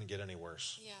 it couldn't get any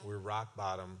worse. Yeah. We're rock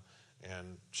bottom,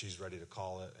 and she's ready to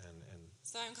call it. And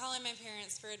So I'm calling my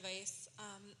parents for advice.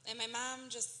 And my mom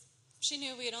she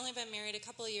knew we had only been married a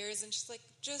couple of years, and she's like,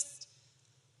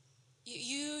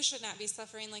 you should not be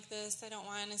suffering like this. I don't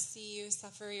want to see you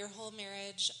suffer your whole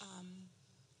marriage.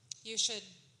 You should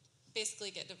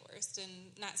basically get divorced, and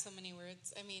not so many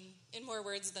words. I mean, in more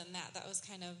words than that. That was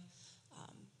kind of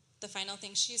the final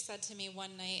thing she said to me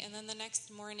one night. And then the next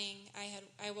morning,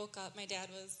 I woke up. My dad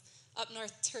was up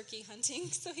north turkey hunting,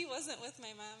 so he wasn't with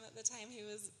my mom at the time. He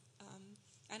was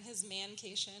on his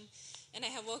mancation. And I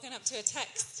had woken up to a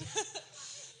text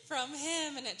from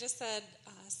him, and it just said,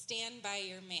 stand by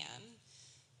your man.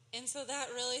 And so that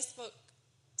really spoke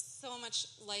so much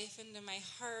life into my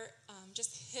heart.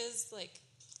 Just his,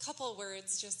 couple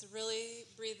words just really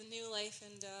breathed new life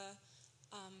into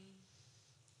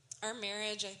our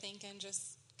marriage, I think, and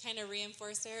just kind of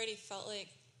reinforced. I already felt like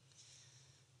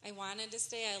I wanted to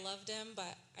stay. I loved him,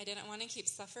 but I didn't want to keep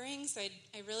suffering, so I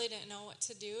really didn't know what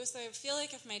to do. So I feel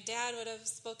like if my dad would have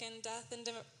spoken death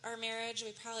into our marriage,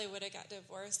 we probably would have got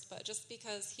divorced. But just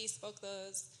because he spoke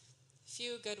those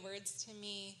few good words to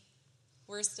me,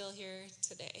 we're still here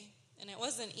today. And it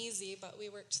wasn't easy, but we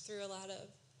worked through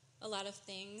a lot of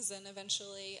things, and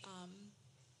eventually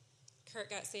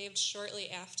Curt got saved shortly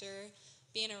after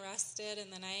being arrested, and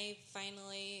then I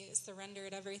finally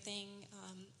surrendered everything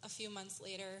a few months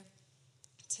later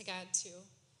to God too.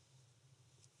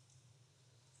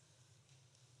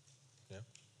 yeah.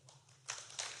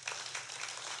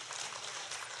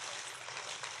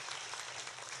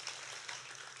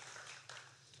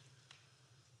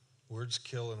 Words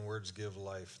kill and words give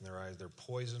life, and they're either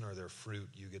poison or they're fruit.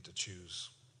 You get to choose.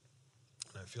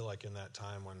 And I feel like in that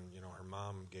time when, her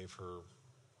mom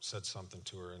said something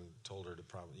to her and told her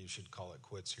you should call it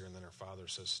quits here, and then her father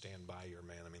says, stand by your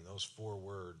man. I mean, those four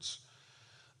words,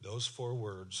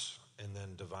 and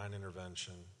then divine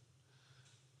intervention,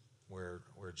 where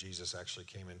Jesus actually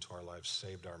came into our lives,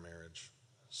 saved our marriage.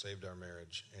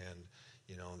 And,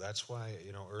 that's why,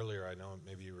 earlier I know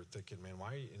maybe you were thinking, man,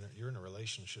 why, you're in a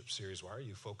relationship series, why are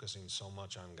you focusing so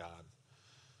much on God?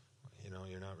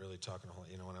 You're not really talking,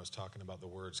 when I was talking about the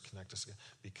words, connect us,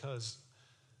 because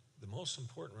the most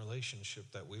important relationship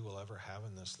that we will ever have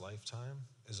in this lifetime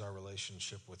is our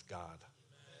relationship with God.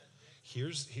 Here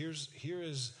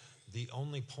is the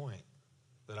only point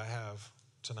that I have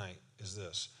tonight is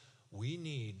this. We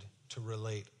need to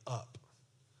relate up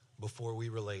before we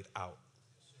relate out.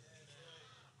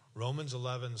 Romans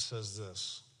 11 says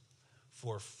this,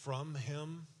 for from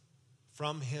him,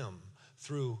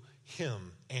 through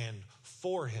him, and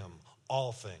for him,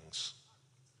 all things.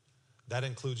 That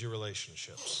includes your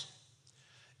relationships.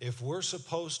 If we're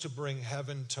supposed to bring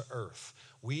heaven to earth,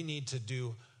 we need to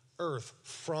do earth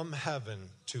from heaven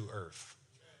to earth.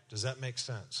 Does that make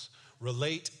sense?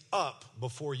 Relate up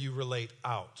before you relate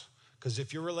out. Because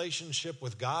if your relationship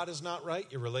with God is not right,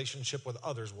 your relationship with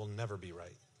others will never be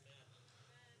right.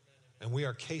 And we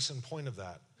are case in point of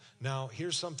that. Now,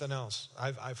 here's something else.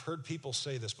 I've heard people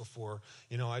say this before.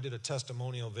 I did a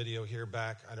testimonial video here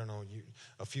back,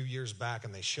 a few years back,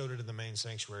 and they showed it in the main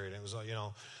sanctuary. And it was,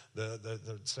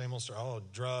 the same old story,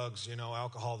 drugs,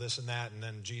 alcohol, this and that. And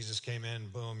then Jesus came in,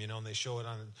 boom, and they show it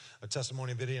on a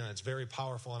testimony video, and it's very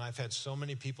powerful. And I've had so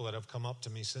many people that have come up to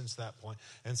me since that point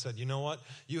and said, you know what?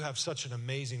 You have such an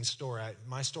amazing story.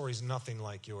 My story's nothing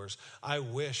like yours. I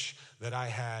wish that I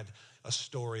had a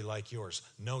story like yours.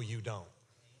 No, you don't.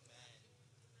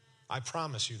 I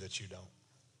promise you that you don't.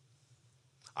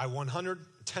 I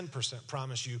 110%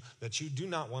 promise you that you do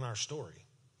not want our story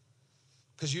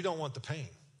because you don't want the pain.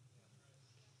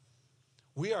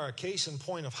 We are a case in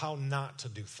point of how not to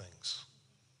do things.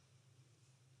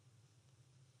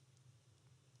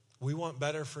 We want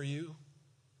better for you.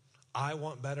 I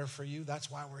want better for you.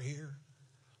 That's why we're here.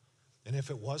 And if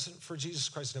it wasn't for Jesus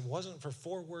Christ, and it wasn't for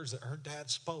 4 words that her dad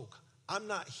spoke, I'm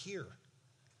not here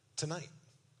tonight.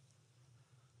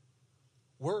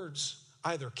 Words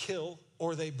either kill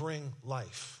or they bring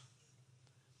life.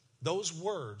 Those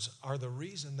words are the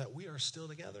reason that we are still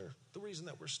together, the reason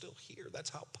that we're still here. That's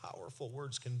how powerful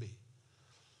words can be.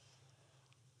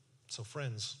 So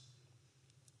friends,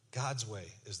 God's way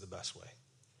is the best way.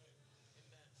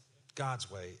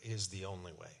 God's way is the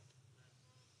only way.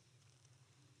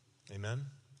 Amen?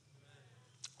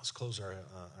 Let's close our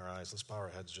eyes. Let's bow our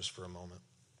heads just for a moment.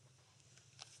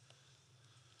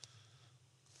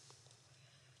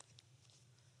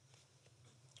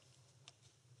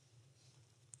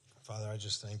 Father, I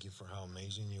just thank you for how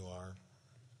amazing you are.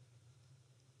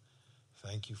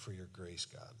 Thank you for your grace,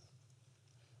 God.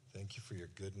 Thank you for your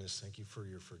goodness. Thank you for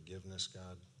your forgiveness,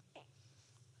 God.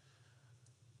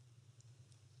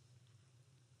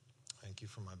 Thank you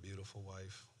for my beautiful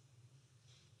wife.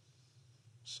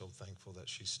 So thankful that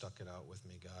she stuck it out with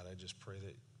me, God. I just pray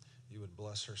that you would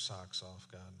bless her socks off,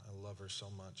 God. I love her so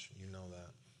much. You know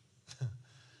that.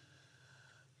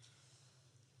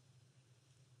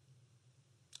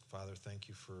 Father, thank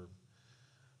you for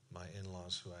my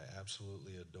in-laws who I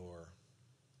absolutely adore.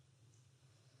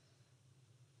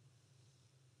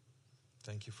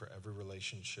 Thank you for every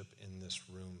relationship in this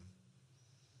room.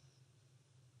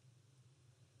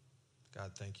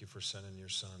 God, thank you for sending your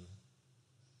son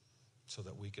so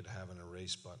that we could have an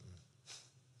erase button.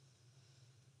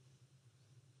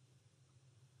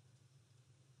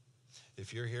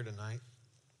 If you're here tonight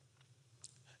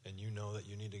and you know that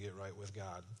you need to get right with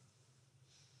God,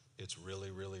 it's really,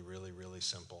 really, really, really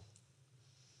simple.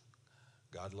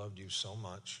 God loved you so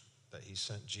much that he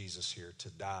sent Jesus here to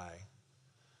die,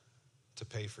 to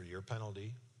pay for your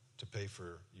penalty, to pay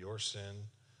for your sin,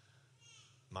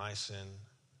 my sin,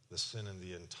 the sin in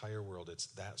the entire world. It's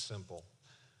that simple.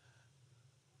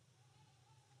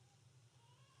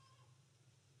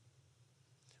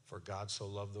 For God so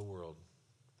loved the world,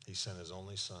 he sent his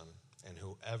only son, and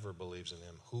whoever believes in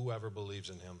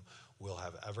him will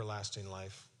have everlasting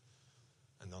life,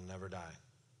 and they'll never die.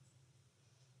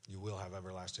 You will have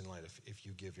everlasting life if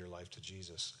you give your life to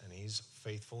Jesus, and he's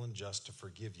faithful and just to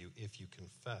forgive you if you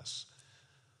confess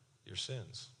your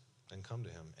sins and come to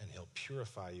him, and he'll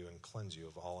purify you and cleanse you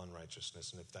of all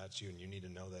unrighteousness. And if that's you and you need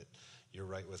to know that you're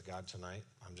right with God tonight,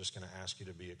 I'm just going to ask you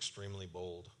to be extremely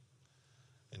bold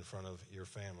in front of your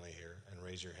family here and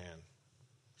raise your hand.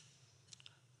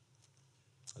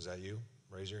 Is that you?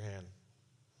 Raise your hand.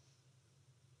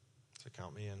 So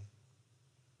count me in.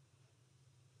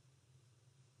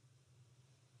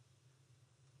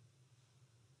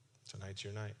 Tonight's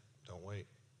your night. Don't wait.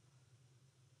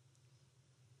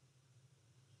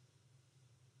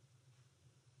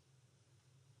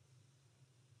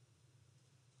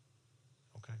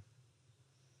 Okay.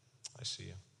 I see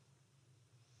you.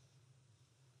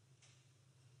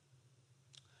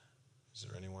 Is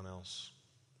there anyone else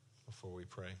before we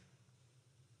pray?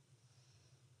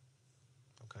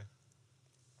 Okay.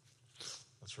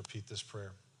 Let's repeat this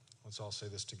prayer. Let's all say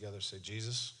this together. Say,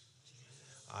 Jesus,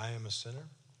 I am a sinner.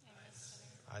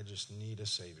 I just need a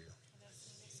Savior.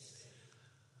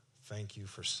 Thank you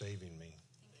for saving me.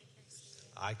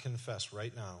 I confess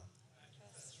right now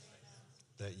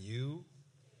that you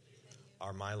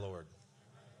are my Lord.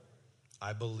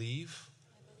 I believe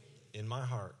in my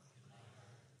heart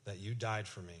that you died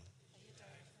for me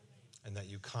and that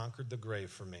you conquered the grave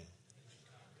for me.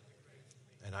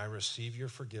 And I receive your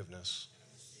forgiveness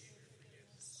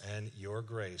and your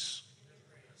grace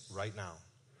right now.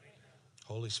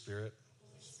 Holy Spirit,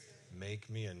 make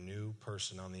me a new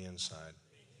person on the inside.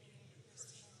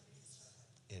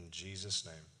 In Jesus'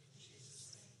 name.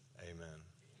 Amen.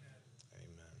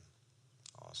 Amen.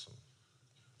 Awesome.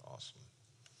 Awesome.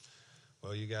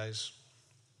 Well, you guys,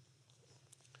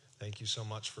 thank you so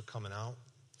much for coming out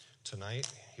tonight.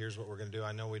 Here's what we're going to do.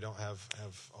 I know we don't have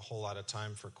a whole lot of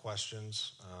time for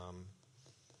questions.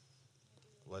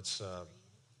 Let's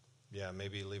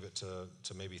maybe leave it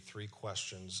to maybe 3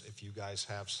 questions. If you guys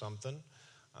have something,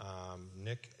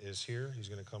 Nick is here. He's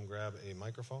going to come grab a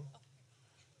microphone.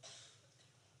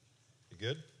 You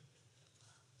good?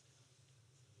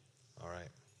 All right.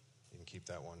 You can keep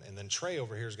that one. And then Trey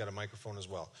over here has got a microphone as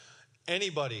well.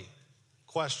 Anybody?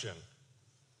 Question?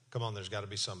 Come on, there's got to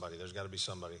be somebody. There's got to be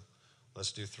somebody.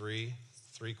 Let's do 3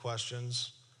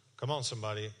 questions. Come on,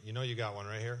 somebody. You know you got one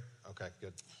right here? Okay,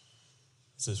 good.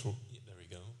 There we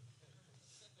go.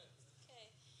 Okay.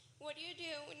 What do you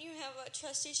do when you have a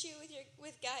trust issue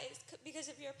with guys because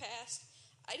of your past?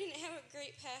 I didn't have a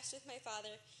great past with my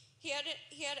father. He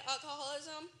had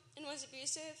alcoholism and was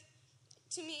abusive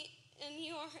to me, and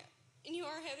you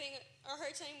are having a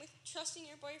hard time with trusting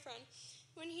your boyfriend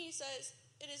when he says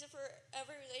it is a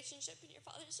forever relationship and your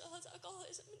father still has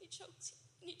alcoholism and he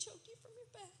choked you from your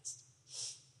past.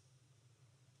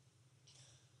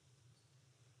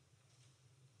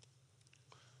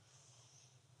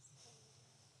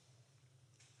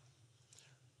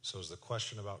 So is the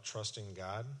question about trusting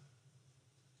God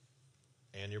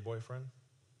and your boyfriend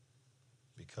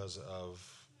because of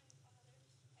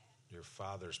your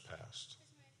father's past?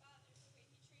 Because my father, the way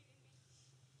he treated me,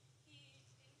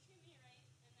 he didn't treat me right,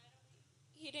 and not only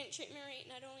he didn't treat me right,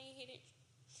 not only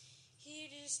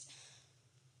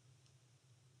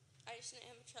I just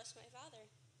didn't trust my father.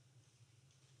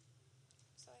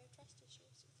 So I have trust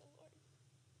issues with the Lord.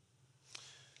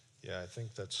 Yeah, I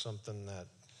think that's something that,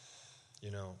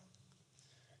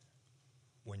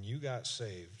 when you got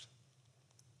saved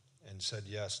and said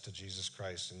yes to Jesus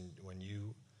Christ, and when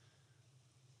you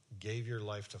gave your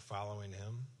life to following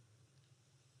him,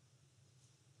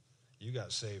 you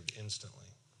got saved instantly.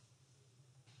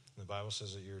 The Bible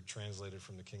says that you're translated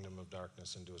from the kingdom of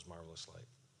darkness into his marvelous light,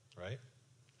 right?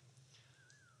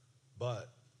 But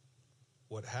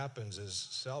what happens is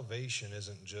salvation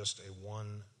isn't just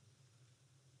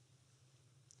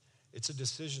it's a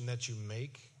decision that you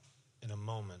make in a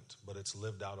moment, but it's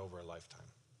lived out over a lifetime.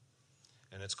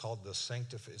 And it's called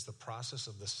it's the process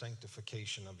of the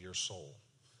sanctification of your soul.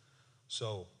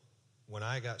 So when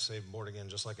I got saved, born again,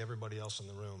 just like everybody else in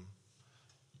the room,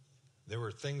 there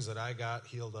were things that I got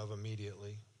healed of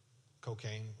immediately.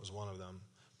 Cocaine was one of them.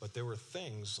 But there were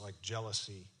things like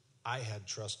jealousy. I had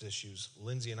trust issues.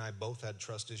 Lindsay and I both had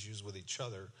trust issues with each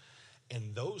other.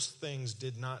 And those things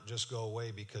did not just go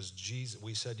away because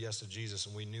we said yes to Jesus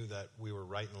and we knew that we were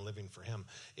right and living for him.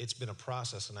 It's been a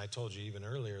process, and I told you even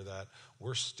earlier that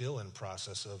we're still in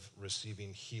process of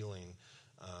receiving healing.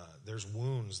 There's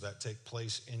wounds that take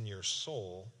place in your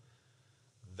soul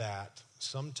that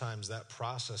sometimes that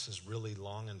process is really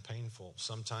long and painful.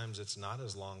 Sometimes it's not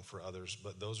as long for others,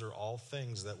 but those are all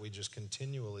things that we just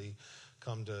continually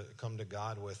come to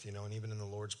God with, and even in the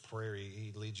Lord's Prayer,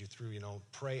 he leads you through,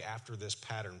 pray after this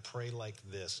pattern, pray like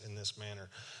this, in this manner.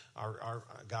 Our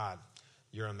God,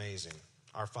 you're amazing.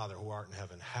 Our Father who art in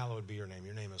heaven, hallowed be your name.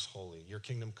 Your name is holy. Your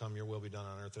kingdom come, your will be done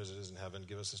on earth as it is in heaven.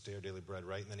 Give us this day our daily bread,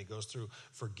 right? And then he goes through,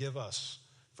 forgive us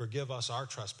our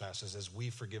trespasses as we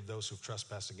forgive those who've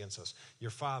trespassed against us. Your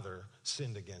father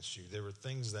sinned against you. There were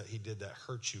things that he did that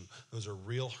hurt you. Those are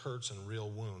real hurts and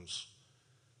real wounds.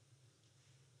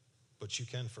 But you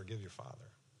can forgive your father.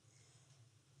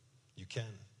 You can.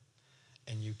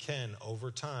 And you can, over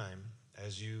time,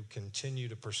 as you continue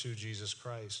to pursue Jesus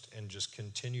Christ and just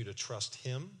continue to trust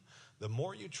him, the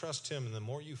more you trust him and the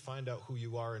more you find out who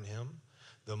you are in him,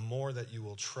 the more that you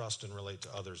will trust and relate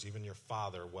to others, even your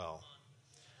father, well.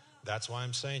 That's why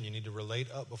I'm saying you need to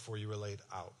relate up before you relate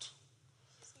out.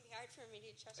 It's going to be hard for me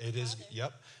to trust It my is, father.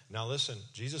 yep. Now listen,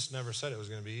 Jesus never said it was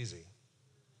going to be easy.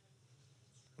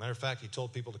 Matter of fact, he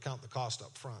told people to count the cost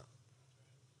up front.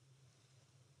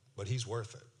 But he's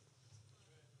worth it.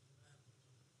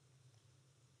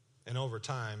 And over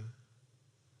time,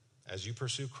 as you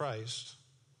pursue Christ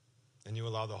and you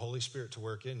allow the Holy Spirit to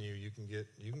work in you, you can get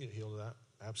healed of that.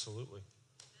 Absolutely.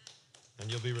 And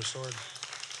you'll be restored.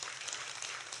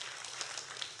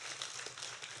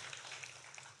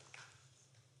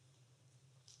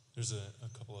 There's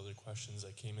a couple other questions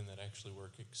that came in that actually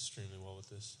work extremely well with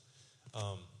this.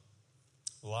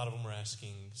 A lot of them were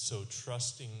asking, so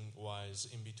trusting-wise,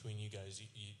 in between you guys,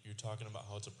 you're talking about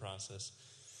how it's a process.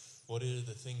 What are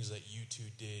the things that you two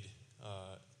did,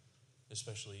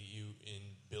 especially you, in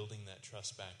building that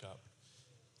trust back up?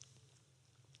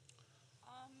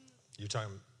 You're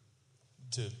talking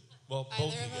both Either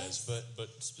of you of guys, us? but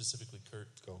specifically Curt.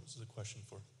 Go. This is a question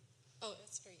for. Oh,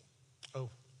 it's for you. Oh,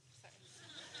 Sorry.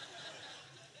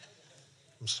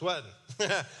 I'm sweating.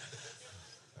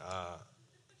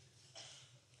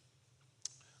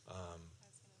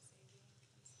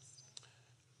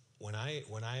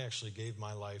 When I actually gave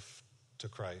my life to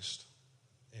Christ,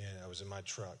 and I was in my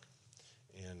truck,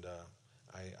 and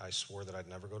I swore that I'd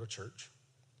never go to church,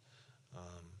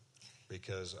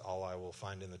 because all I will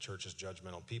find in the church is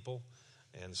judgmental people.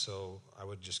 And so I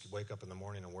would just wake up in the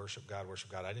morning and worship God.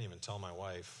 I didn't even tell my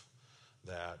wife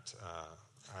that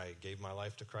I gave my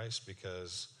life to Christ,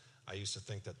 because I used to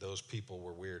think that those people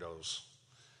were weirdos.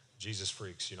 Jesus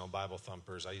freaks, Bible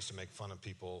thumpers. I used to make fun of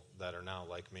people that are now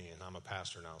like me, and I'm a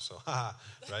pastor now, so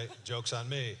right? Joke's on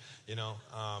me,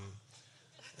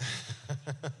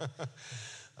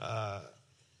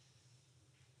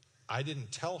 I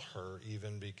didn't tell her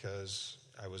even because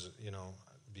I was,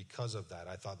 because of that.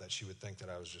 I thought that she would think that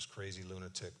I was just crazy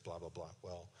lunatic, blah, blah, blah.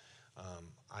 Well,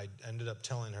 I ended up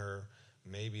telling her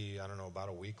maybe, about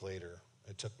a week later.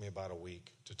 It took me about a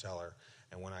week to tell her.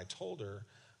 And when I told her,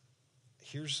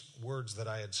 here's words that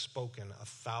I had spoken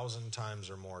 1,000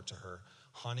 times or more to her.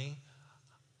 Honey,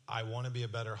 I want to be a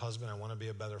better husband. I want to be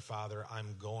a better father.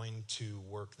 I'm going to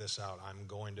work this out. I'm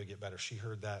going to get better. She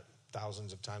heard that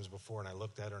thousands of times before, and I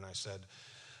looked at her and I said,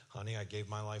 honey, I gave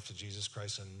my life to Jesus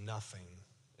Christ, and nothing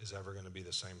is ever going to be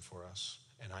the same for us.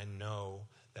 And I know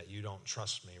that you don't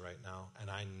trust me right now. And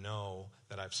I know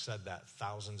that I've said that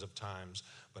thousands of times,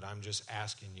 but I'm just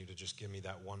asking you to just give me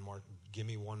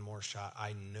one more shot.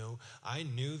 I knew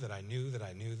that I knew that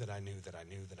I knew that I knew that I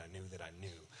knew that I knew that I knew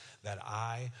that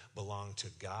I belonged to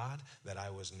God, that I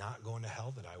was not going to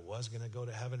hell, that I was going to go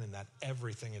to heaven, and that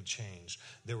everything had changed.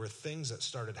 There were things that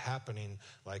started happening,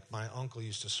 like my uncle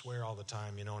used to swear all the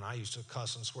time, and I used to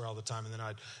cuss and swear all the time, and then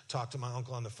I'd talk to my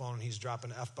uncle on the phone, and he's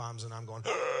dropping F-bombs, and I'm going,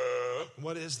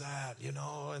 what is that,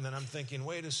 And then I'm thinking,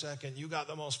 wait a second, you got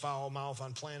the most foul mouth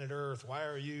on planet Earth. Why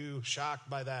are you shocked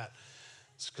by that?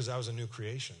 It's because I was a new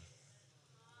creation.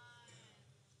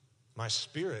 My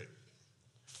spirit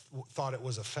thought it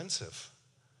was offensive.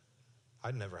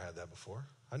 I'd never had that before.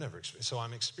 So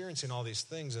I'm experiencing all these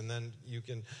things, and then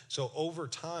so over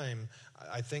time,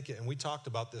 I think, and we talked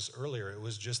about this earlier, it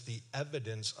was just the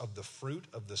evidence of the fruit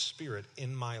of the Spirit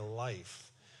in my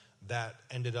life that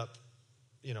ended up,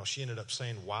 she ended up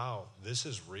saying, wow, this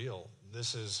is real.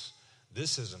 This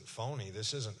isn't phony.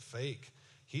 This isn't fake.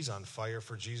 He's on fire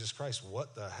for Jesus Christ.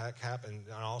 What the heck happened?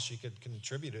 And all she could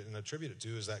attribute it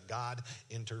to is that God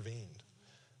intervened.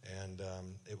 And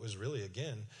it was really,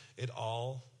 again, it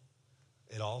all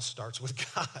starts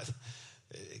with God.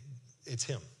 It's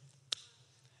him.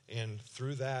 And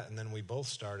through that, and then we both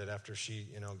started, after she,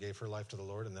 gave her life to the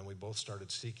Lord, and then we both started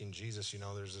seeking Jesus.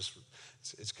 There's this,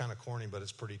 it's kind of corny, but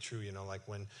it's pretty true. Like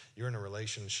when you're in a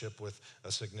relationship with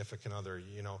a significant other,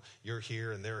 you're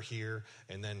here and they're here,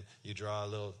 and then you draw a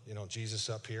little, Jesus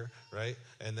up here, right?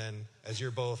 And then as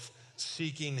you're both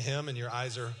seeking him and your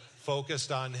eyes are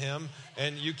focused on him,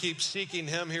 and you keep seeking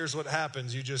him, here's what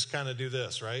happens. You just kind of do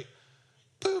this, right?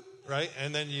 Boop, right?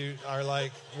 And then you are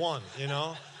like one,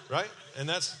 right? And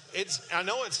I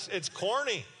know it's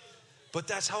corny, but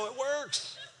that's how it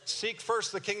works. Seek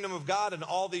first the kingdom of God, and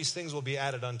all these things will be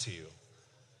added unto you.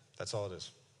 That's all it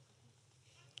is.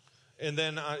 And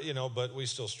then, but we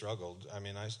still struggled. I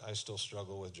mean, I still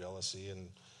struggle with jealousy and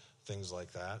things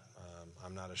like that.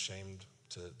 I'm not ashamed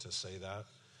to say that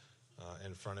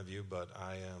in front of you, but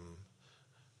I am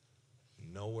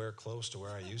nowhere close to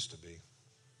where I used to be.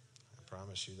 I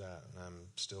promise you that. And I'm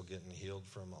still getting healed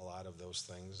from a lot of those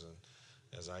things, and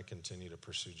as I continue to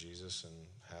pursue Jesus and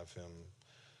have him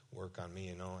work on me,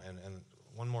 and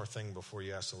one more thing before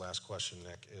you ask the last question,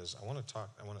 Nick, is I want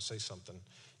to say something.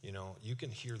 You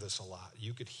can hear this a lot.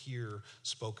 You could hear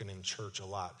spoken in church a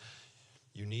lot.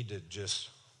 You need to just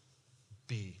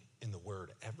be in the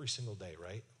Word every single day,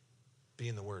 right? Be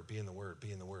in the Word, be in the Word,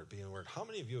 be in the Word, be in the Word. How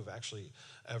many of you have actually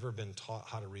ever been taught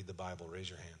how to read the Bible? Raise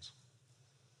your hands.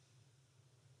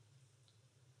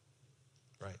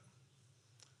 Right.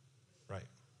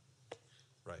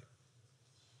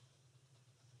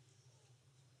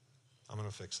 I'm going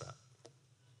to fix that.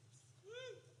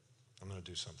 I'm going to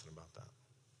do something about that.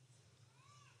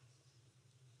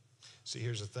 See,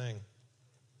 here's the thing.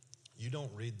 You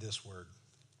don't read this word.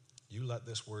 You let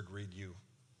this word read you.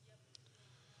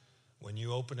 When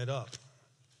you open it up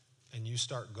and you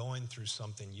start going through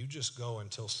something, you just go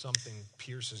until something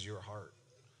pierces your heart,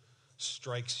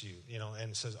 strikes you,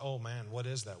 and says, oh man, what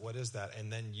is that? What is that? And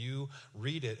then you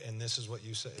read it, and this is what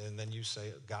you say. And then you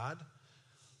say, God,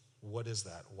 what is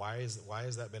that? Why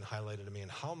has that been highlighted to me? And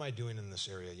how am I doing in this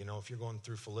area? If you're going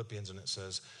through Philippians and it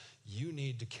says, you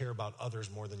need to care about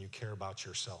others more than you care about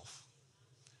yourself.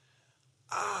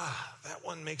 That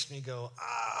one makes me go,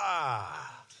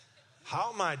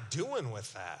 how am I doing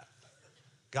with that?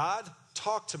 God,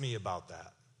 talk to me about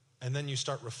that. And then you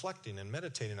start reflecting and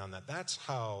meditating on that. That's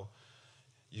how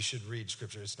you should read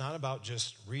Scripture. It's not about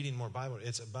just reading more Bible.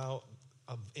 It's about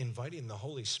inviting the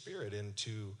Holy Spirit in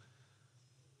to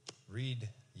read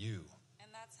you. And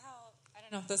that's how, I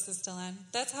don't know if this is still on,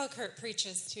 that's how Curt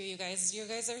preaches to you guys. You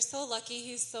guys are so lucky.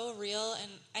 He's so real, and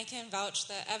I can vouch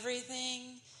that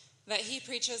everything that he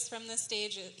preaches from the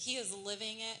stage, he is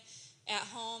living it at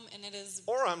home, and it is...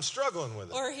 Or I'm struggling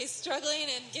with it. Or he's struggling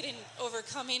and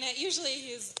overcoming it. Usually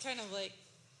he's kind of like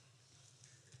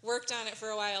worked on it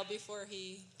for a while before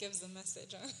he gives a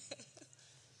message on it.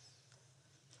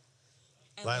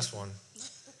 Last one.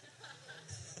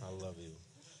 I love you.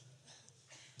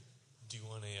 Do you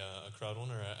want a crowd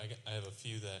one, or I have a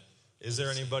few that... Is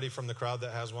there anybody from the crowd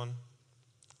that has one?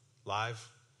 Live?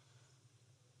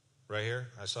 Right here?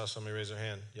 I saw somebody raise their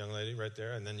hand. Young lady right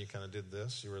there, and then you kind of did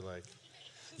this. You were like,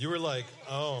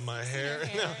 oh, my hair.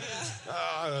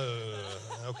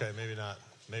 Okay, maybe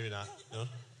not. No?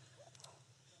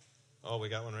 Oh, we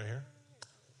got one right here?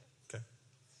 Okay.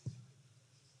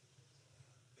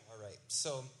 All right.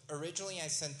 So originally I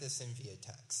sent this in via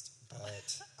text,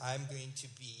 but I'm going to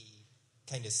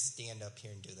kind of stand up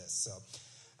here and do this. So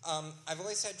I've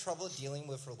always had trouble dealing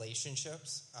with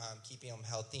relationships, keeping them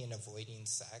healthy and avoiding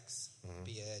sex,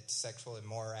 be it sexual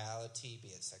immorality, be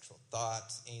it sexual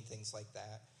thoughts, anything like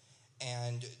that,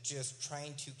 and just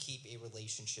trying to keep a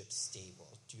relationship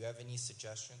stable. Do you have any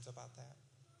suggestions about that?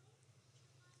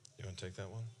 You want to take that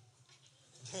one?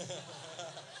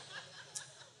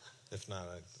 If not,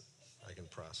 I can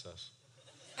process.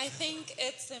 I think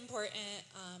it's important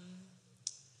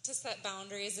to set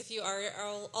boundaries if you are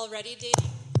already dating.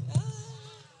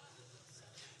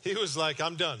 He was like,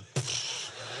 I'm done.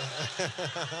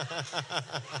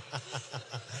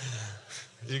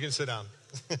 You can sit down.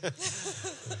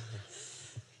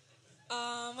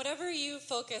 Whatever you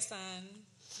focus on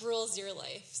rules your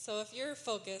life. So if you're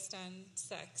focused on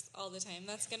sex all the time,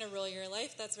 that's going to rule your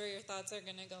life. That's where your thoughts are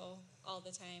going to go all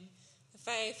the time. If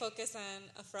I focus on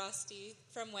a Frosty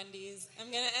from Wendy's,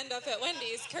 I'm going to end up at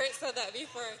Wendy's. Curt said that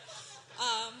before.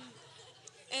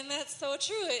 And that's so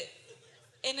true.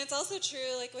 And it's also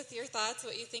true, like with your thoughts,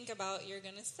 what you think about, you're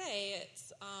going to say.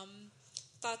 It's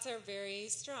thoughts are very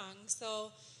strong.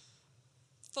 So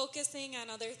focusing on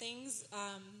other things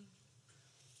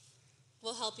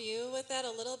will help you with that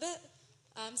a little bit.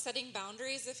 Setting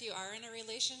boundaries if you are in a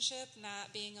relationship,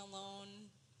 not being alone.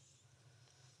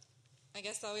 I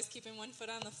guess always keeping one foot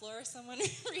on the floor, someone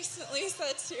recently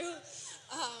said too.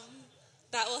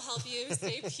 That will help you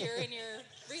stay pure in your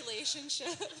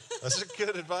relationship. That's a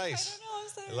good advice. I don't know, I'm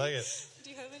sorry. I like it. Do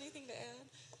you have anything to add?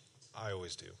 I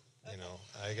always do. You know,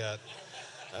 I got...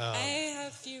 I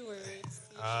have few words.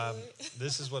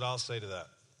 This is what I'll say to that.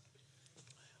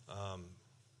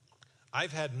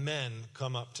 I've had men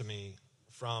come up to me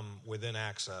from within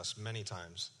Access many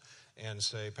times and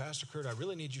say, Pastor Curt, I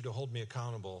really need you to hold me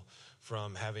accountable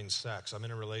from having sex. I'm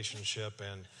in a relationship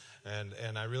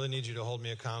and I really need you to hold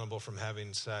me accountable from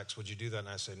having sex. Would you do that? And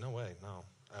I say, no way, no,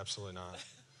 absolutely not.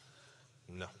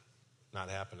 No, not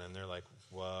happening. They're like,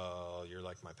 well, you're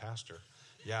like my pastor.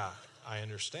 Yeah, I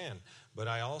understand. But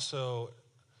I also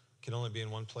can only be in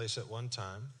one place at one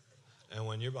time. And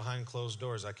when you're behind closed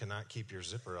doors, I cannot keep your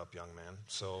zipper up, young man.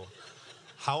 So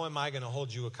how am I going to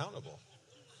hold you accountable?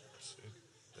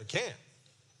 I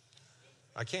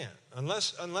can't.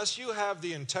 Unless you have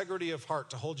the integrity of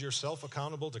heart to hold yourself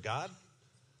accountable to God,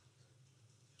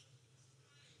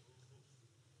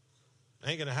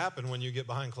 ain't going to happen when you get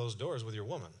behind closed doors with your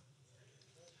woman.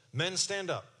 Men, stand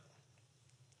up.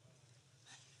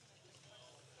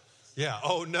 Yeah,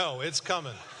 oh no, it's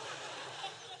coming.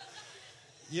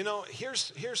 You know,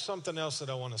 here's something else that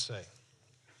I want to say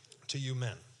to you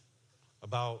men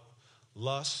about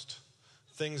lust,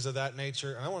 things of that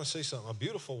nature. And I want to say something. A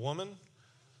beautiful woman,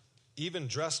 even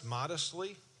dressed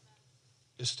modestly,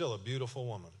 is still a beautiful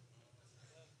woman.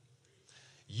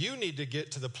 You need to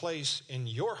get to the place in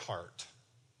your heart,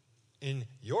 and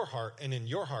in your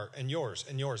heart, and yours,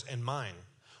 and mine.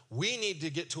 We need to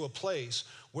get to a place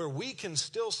where we can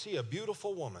still see a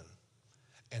beautiful woman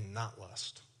and not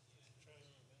lust.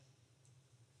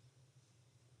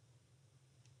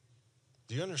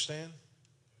 Do you understand?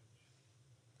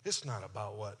 It's not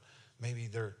about what maybe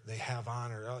they have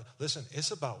on or listen,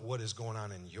 it's about what is going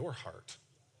on in your heart.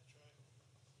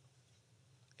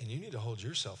 And you need to hold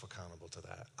yourself accountable to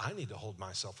that. I need to hold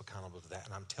myself accountable to that.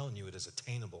 And I'm telling you, it is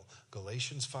attainable.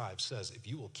 Galatians 5 says, if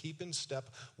you will keep in step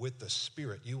with the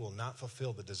Spirit, you will not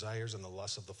fulfill the desires and the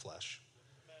lusts of the flesh.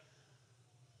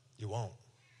 You won't.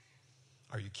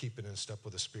 Are you keeping in step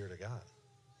with the Spirit of God?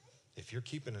 If you're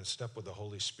keeping in step with the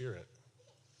Holy Spirit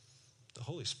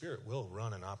will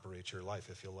run and operate your life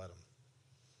if you'll let him.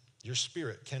 Your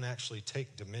spirit can actually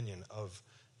take dominion of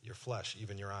your flesh,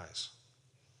 even your eyes,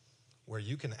 where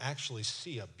you can actually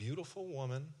see a beautiful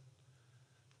woman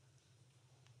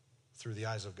through the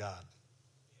eyes of God.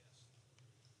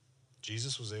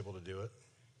 Jesus was able to do it.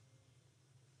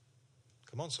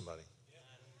 Come on, somebody.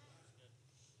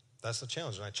 That's the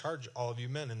challenge. And I charge all of you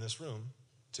men in this room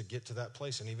to get to that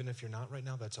place. And even if you're not right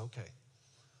now, that's okay.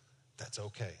 That's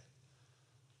okay.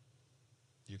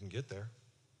 You can get there.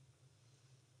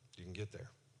 You can get there.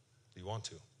 Do you want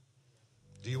to?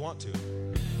 Do you want to?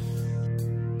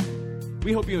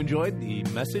 We hope you enjoyed the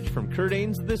message from Curt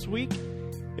Ains this week.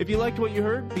 If you liked what you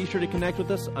heard, be sure to connect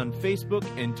with us on Facebook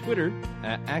and Twitter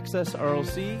at Access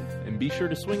RLC, and be sure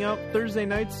to swing out Thursday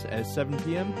nights at 7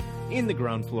 p.m. in the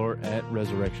ground floor at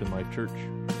Resurrection Life Church.